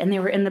awkward and they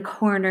were in the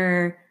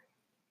corner,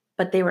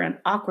 but they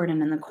were awkward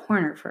and in the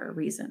corner for a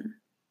reason,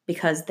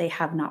 because they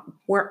have not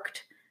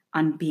worked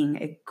on being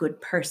a good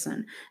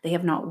person. They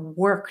have not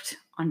worked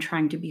on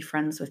trying to be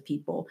friends with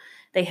people.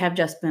 They have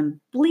just been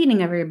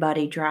bleeding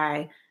everybody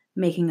dry,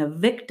 making a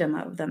victim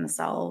of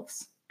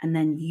themselves. And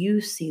then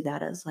you see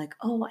that as like,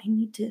 oh, I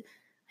need to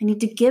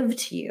give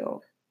to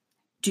you.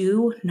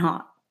 Do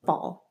not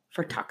fall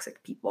for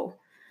toxic people.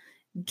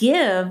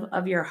 Give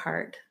of your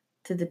heart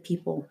to the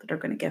people that are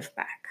going to give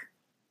back.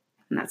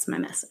 And that's my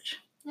message.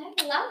 I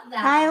love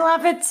that. I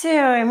love it too.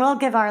 And we'll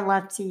give our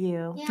love to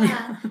you.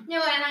 Yeah.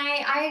 No, and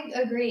I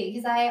agree,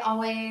 because I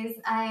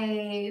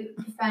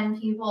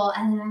befriend people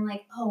and then I'm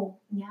like, oh,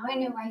 now I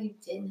know why you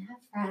didn't have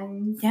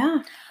friends.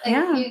 Yeah. Like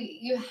yeah.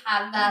 you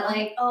have that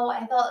like, oh,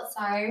 I felt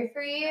sorry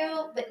for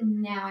you, but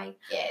now I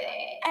get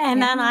it.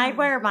 And then I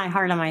wear my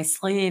heart on my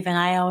sleeve, and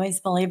I always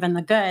believe in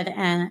the good,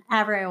 and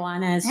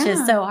everyone is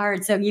just so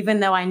hard. So even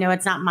though I know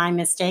it's not my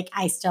mistake,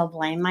 I still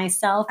blame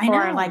myself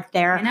for like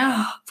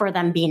for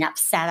them being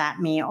upset at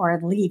me or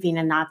leaving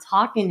and not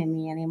talking to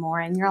me anymore.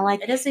 And you're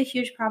like, it is a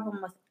huge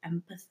problem with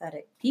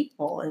empathetic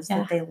people, is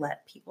that they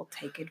let people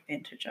take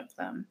advantage of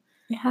them.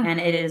 Yeah. And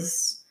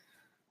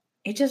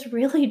it just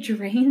really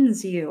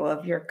drains you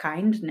of your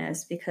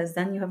kindness, because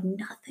then you have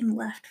nothing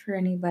left for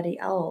anybody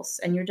else.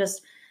 And you're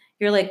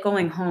like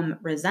going home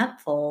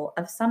resentful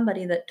of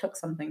somebody that took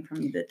something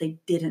from you that they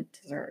didn't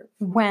deserve.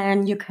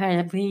 When you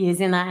could be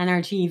using that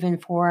energy even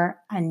for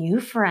a new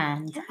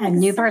friend, a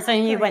new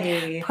person, you would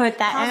put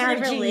that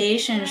Positive energy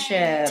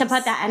relationships. to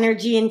put that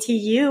energy into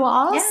you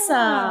also.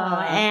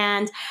 Yeah.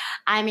 And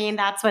I mean,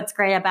 that's what's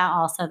great about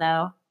also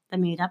though the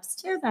meetups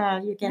too,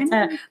 though. You get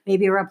to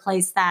maybe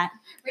replace that.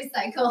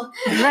 Recycle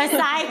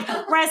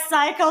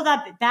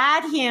the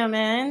bad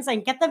humans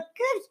and get the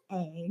good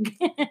egg.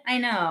 I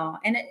know.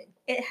 And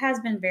it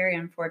has been very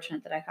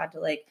unfortunate that I've had to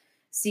like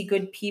see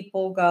good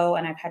people go,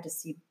 and I've had to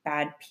see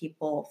bad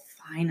people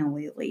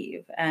finally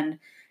leave. And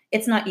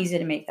it's not easy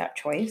to make that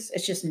choice.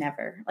 It's just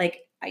never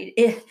like,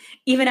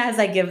 even as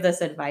I give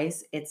this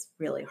advice, it's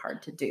really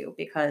hard to do,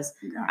 because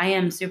I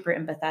am super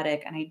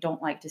empathetic and I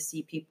don't like to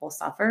see people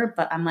suffer,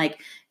 but I'm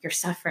like, you're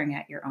suffering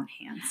at your own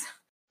hands.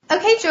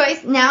 Okay,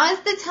 Joyce, now is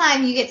the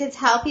time you get to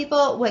tell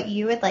people what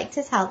you would like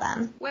to tell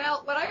them.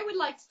 Well, what I would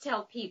like to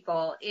tell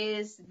people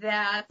is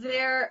that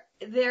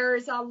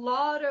there's a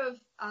lot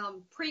of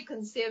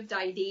preconceived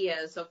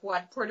ideas of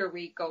what Puerto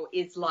Rico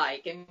is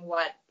like and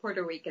what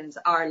Puerto Ricans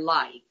are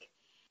like.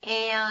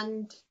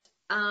 And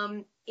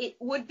it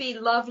would be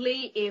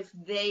lovely if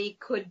they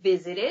could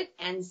visit it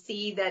and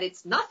see that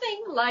it's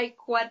nothing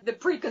like what the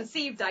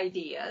preconceived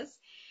ideas,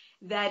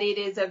 that it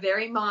is a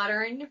very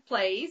modern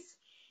place,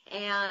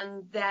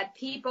 and that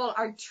people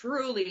are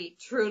truly,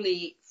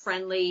 truly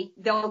friendly.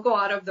 They'll go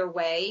out of their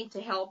way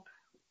to help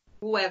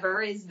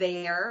whoever is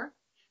there,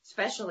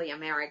 especially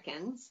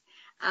Americans.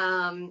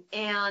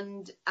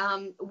 And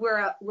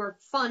we're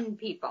fun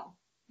people.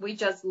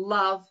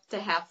 love to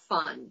have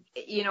fun.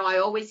 You know, I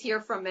always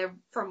hear from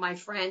my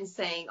friends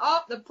saying,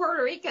 "Oh, the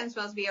Puerto Ricans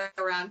must be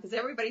around because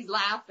everybody's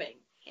laughing."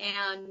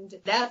 And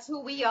that's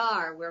who we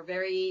are. We're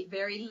very,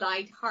 very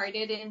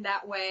lighthearted in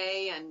that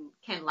way and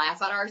can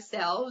laugh at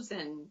ourselves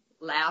and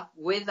laugh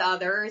with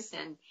others.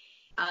 And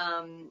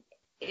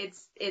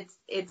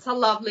it's a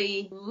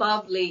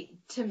lovely,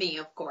 to me,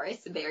 of course,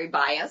 very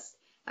biased,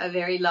 a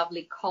very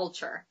lovely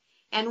culture.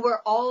 And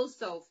we're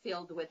also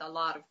filled with a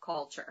lot of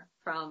culture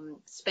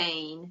from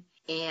Spain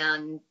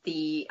and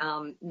the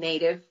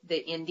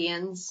the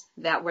Indians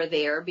that were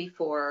there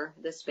before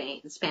the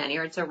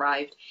Spaniards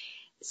arrived.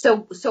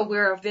 So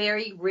we're a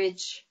very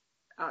rich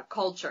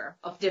culture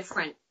of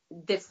different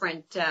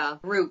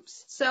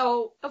groups.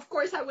 So, of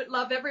course, I would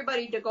love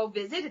everybody to go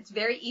visit. It's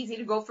very easy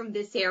to go from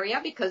this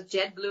area because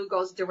JetBlue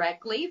goes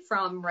directly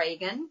from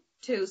Reagan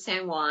to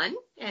San Juan,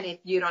 and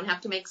you don't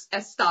have to make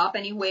a stop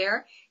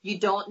anywhere. You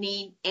don't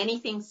need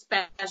anything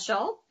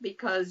special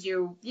because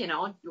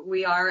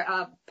we are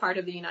a part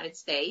of the United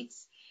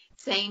States.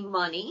 Same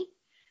money.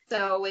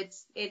 So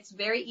it's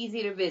very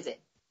easy to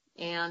visit.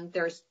 And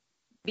there's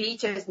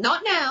beaches,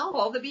 not now,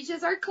 all the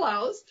beaches are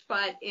closed,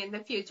 but in the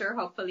future,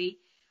 hopefully,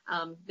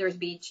 there's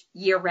beach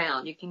year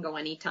round. You can go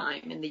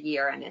anytime in the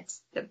year, and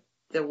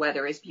the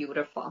weather is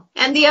beautiful.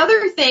 And the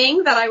other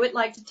thing that I would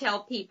like to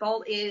tell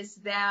people is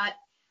that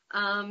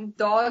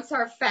dogs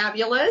are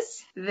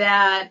fabulous,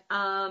 that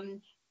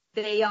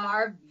they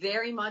are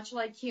very much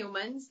like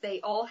humans.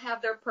 They all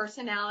have their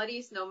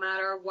personalities, no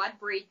matter what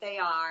breed they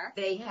are.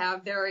 They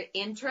have their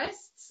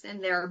interests,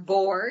 and they're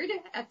bored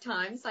at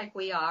times like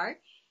we are.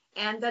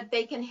 And that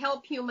they can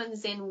help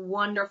humans in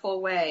wonderful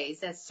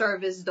ways as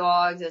service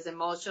dogs, as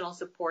emotional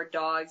support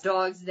dogs,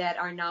 dogs that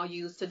are now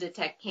used to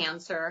detect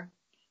cancer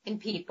in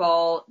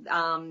people.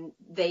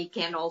 They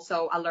can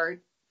also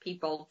alert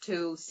people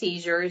to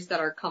seizures that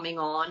are coming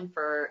on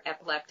for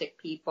epileptic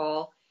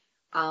people.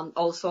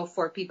 Also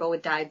for people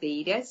with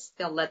diabetes,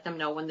 they'll let them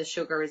know when the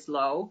sugar is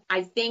low.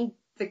 I think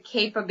the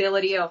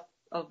capability of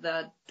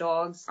the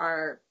dogs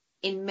are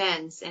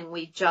immense, and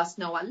we just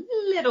know a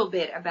little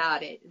bit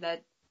about it,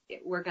 that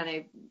we're going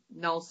to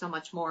know so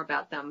much more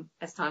about them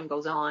as time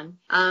goes on.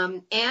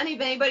 And if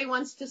anybody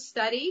wants to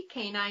study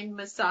canine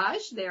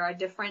massage, there are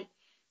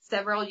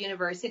several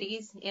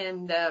universities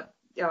in the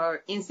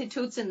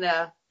institutes in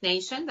the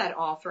nation that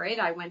offer it.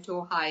 I went to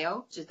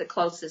Ohio, which is the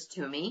closest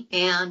to me,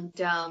 and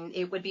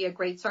it would be a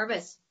great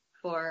service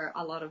for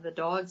a lot of the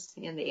dogs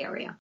in the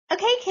area.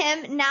 Okay,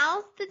 Kim,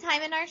 now's the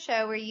time in our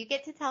show where you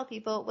get to tell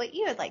people what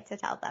you would like to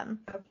tell them.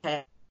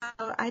 Okay.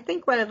 I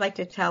think what I'd like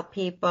to tell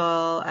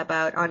people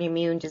about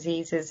autoimmune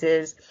diseases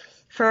is,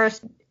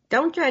 first,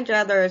 don't judge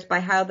others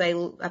by how they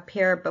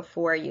appear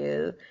before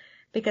you,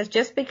 because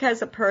just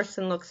because a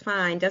person looks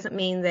fine doesn't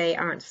mean they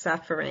aren't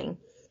suffering.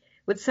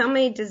 With so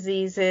many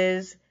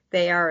diseases,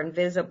 they are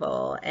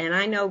invisible. And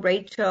I know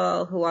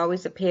Rachel, who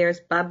always appears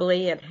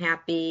bubbly and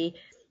happy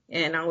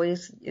and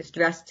always is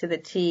dressed to the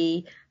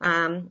T.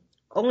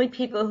 Only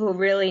people who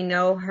really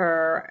know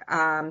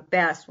her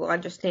best will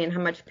understand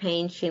how much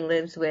pain she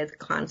lives with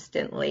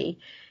constantly,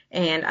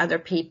 and other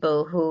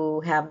people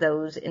who have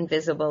those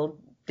invisible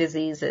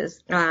diseases.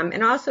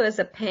 And also as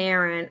a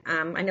parent,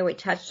 I know we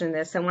touched on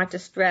this, I want to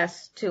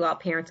stress to all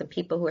parents and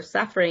people who are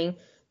suffering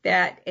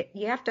that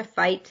you have to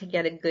fight to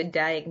get a good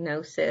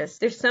diagnosis.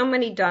 There's so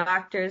many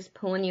doctors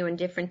pulling you in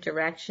different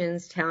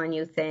directions, telling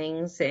you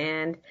things,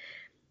 and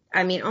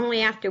I mean,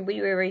 only after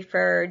we were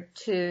referred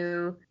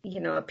to, a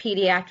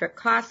pediatric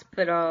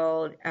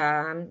hospital,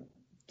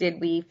 did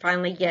we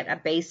finally get a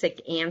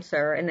basic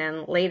answer. And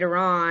then later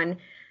on,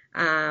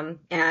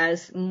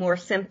 as more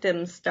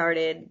symptoms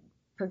started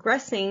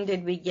progressing,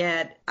 did we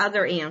get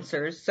other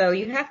answers. So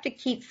you have to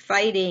keep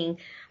fighting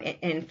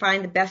and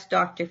find the best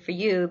doctor for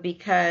you,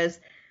 because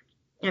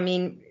I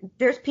mean,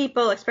 there's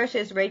people,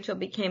 especially as Rachel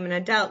became an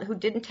adult, who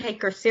didn't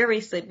take her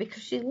seriously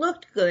because she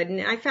looked good. And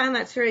I found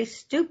that's really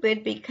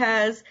stupid,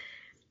 because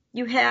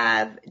you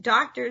have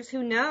doctors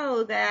who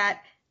know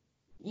that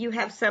you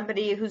have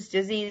somebody whose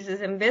disease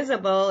is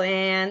invisible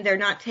and they're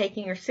not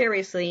taking her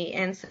seriously.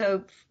 And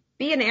so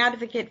be an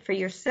advocate for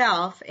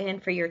yourself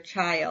and for your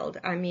child.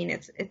 I mean,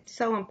 it's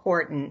so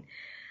important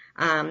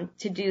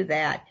to do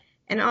that.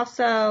 And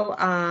also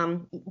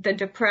the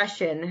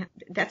depression,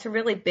 that's a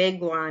really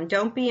big one.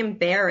 Don't be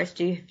embarrassed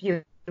if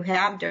you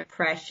have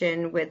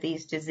depression with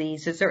these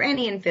diseases, or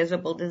any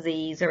invisible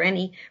disease, or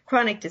any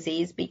chronic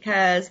disease,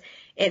 because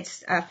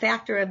it's a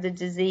factor of the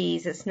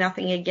disease. It's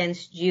nothing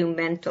against you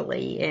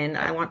mentally. And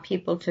I want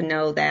people to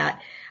know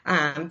that.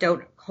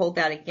 Don't hold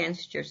that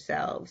against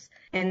yourselves.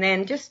 And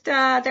then just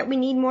that we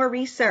need more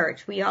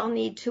research. We all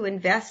need to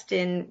invest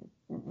in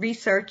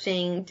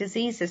researching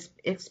diseases,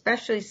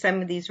 especially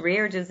some of these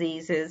rare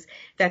diseases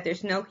that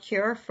there's no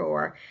cure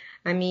for.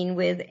 I mean,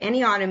 with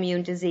any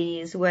autoimmune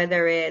disease,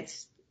 whether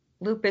it's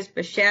lupus,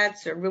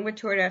 Behçet's, or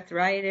rheumatoid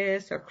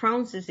arthritis, or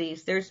Crohn's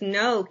disease, there's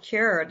no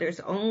cure. There's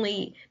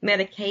only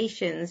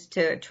medications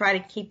to try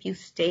to keep you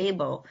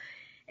stable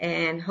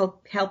and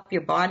help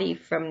your body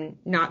from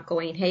not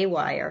going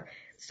haywire.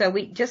 So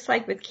we, just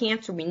like with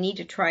cancer, we need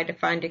to try to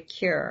find a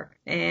cure.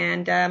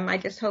 And I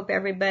just hope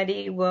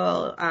everybody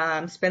will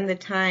spend the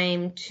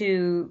time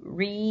to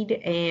read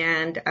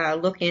and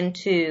look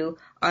into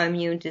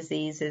autoimmune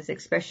diseases,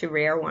 especially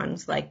rare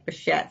ones like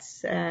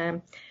Behçet's.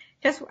 I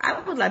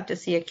would love to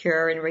see a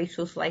cure in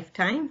Rachel's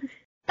lifetime.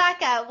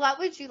 Becca, what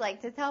would you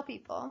like to tell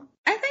people?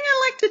 I think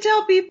I like to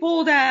tell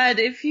people that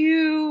if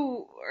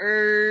you're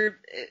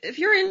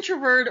an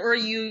introvert or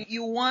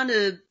you want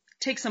to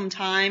take some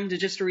time to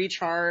just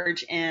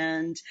recharge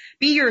and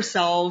be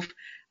yourself,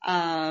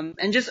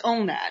 and just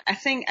own that. I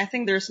think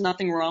there's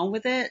nothing wrong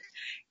with it.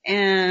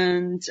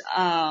 And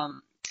I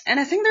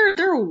think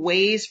there are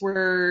ways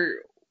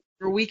where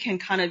we can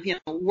kind of,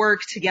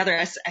 work together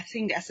as a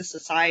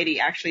society,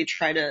 actually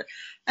try to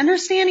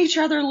understand each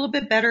other a little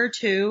bit better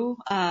too.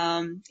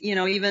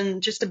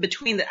 Even just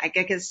between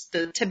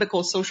the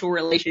typical social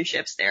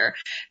relationships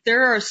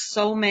there are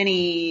so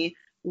many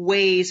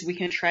ways we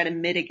can try to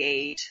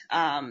mitigate,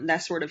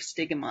 that sort of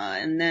stigma.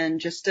 And then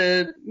just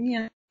to,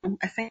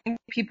 I think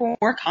people are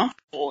more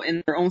comfortable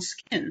in their own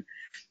skin.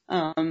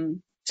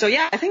 So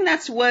yeah, I think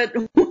that's what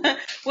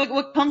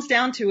comes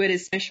down to it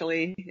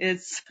essentially.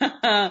 It's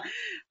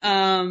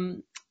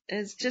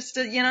just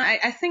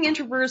I think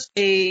introverts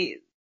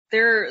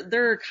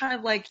they're kind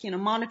of like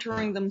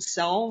monitoring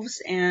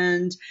themselves,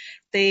 and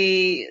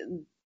they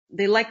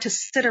like to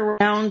sit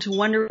around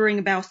wondering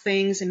about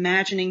things,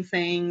 imagining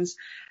things,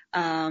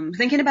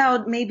 thinking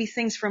about maybe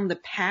things from the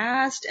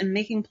past and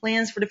making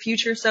plans for the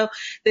future. So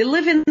they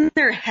live in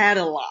their head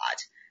a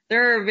lot.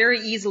 They're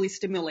very easily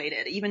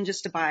stimulated, even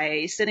just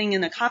by sitting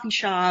in a coffee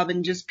shop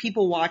and just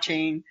people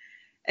watching.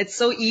 It's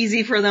so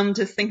easy for them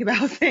to think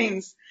about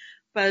things.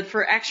 But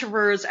for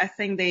extroverts, I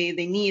think they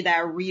need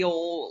that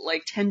real,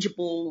 like,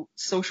 tangible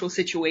social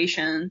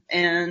situation.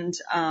 And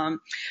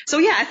so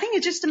yeah, I think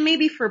it's just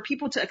maybe for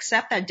people to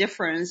accept that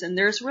difference, and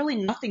there's really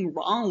nothing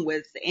wrong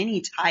with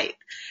any type.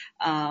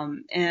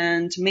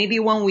 And maybe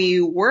when we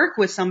work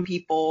with some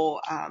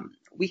people,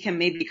 we can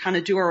maybe kind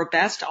of do our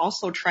best to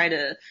also try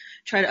to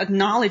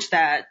acknowledge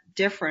that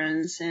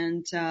difference,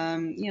 and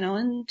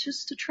and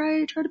just to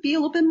try to be a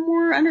little bit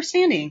more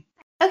understanding.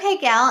 Okay,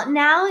 Gal,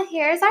 now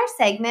here's our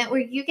segment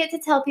where you get to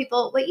tell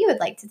people what you would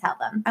like to tell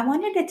them. I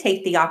wanted to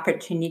take the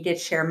opportunity to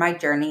share my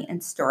journey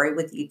and story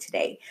with you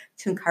today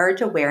to encourage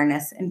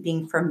awareness and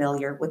being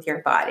familiar with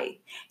your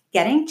body.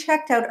 Getting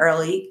checked out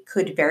early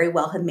could very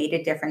well have made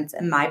a difference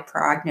in my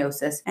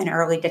prognosis, and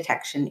early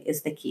detection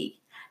is the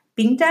key.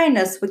 Being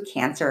diagnosed with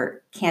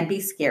cancer can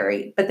be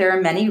scary, but there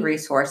are many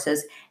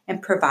resources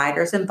and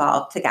providers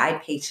involved to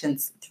guide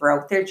patients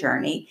throughout their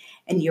journey,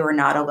 and you are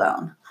not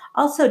alone.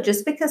 Also,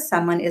 just because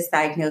someone is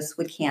diagnosed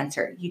with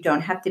cancer, you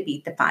don't have to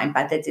be defined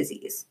by the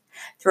disease.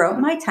 Throughout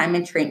my time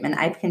in treatment,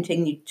 I've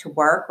continued to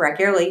work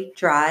regularly,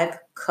 drive,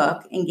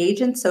 cook, engage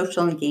in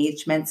social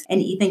engagements,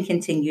 and even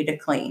continue to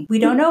clean. We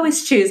don't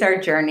always choose our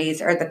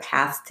journeys or the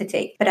paths to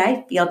take, but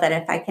I feel that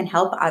if I can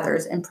help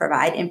others and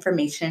provide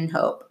information and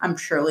hope, I'm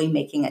surely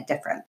making a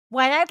difference.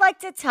 What I'd like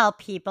to tell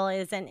people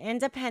is an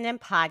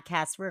independent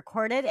podcast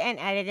recorded and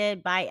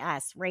edited by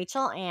us,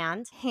 Rachel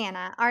and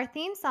Hannah. Our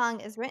theme song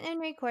is written and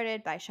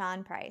recorded by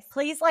Sean Price.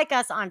 Please like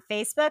us on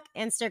Facebook,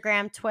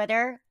 Instagram,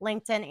 Twitter,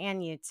 LinkedIn,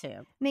 and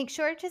YouTube. Make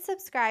sure to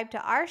subscribe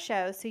to our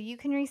show so you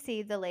can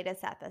receive the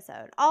latest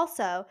episode.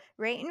 Also,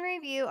 rate and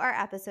review our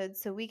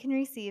episodes so we can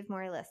receive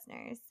more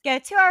listeners. Go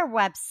to our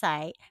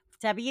website,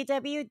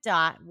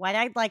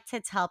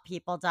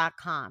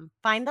 www.whatidliketotellpeople.com.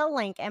 Find the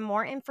link and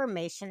more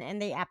information in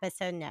the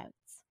episode notes.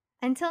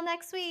 Until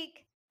next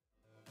week.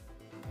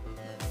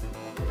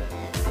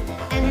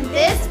 And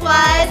this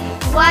was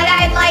What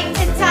I'd Like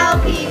to Tell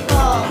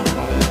People.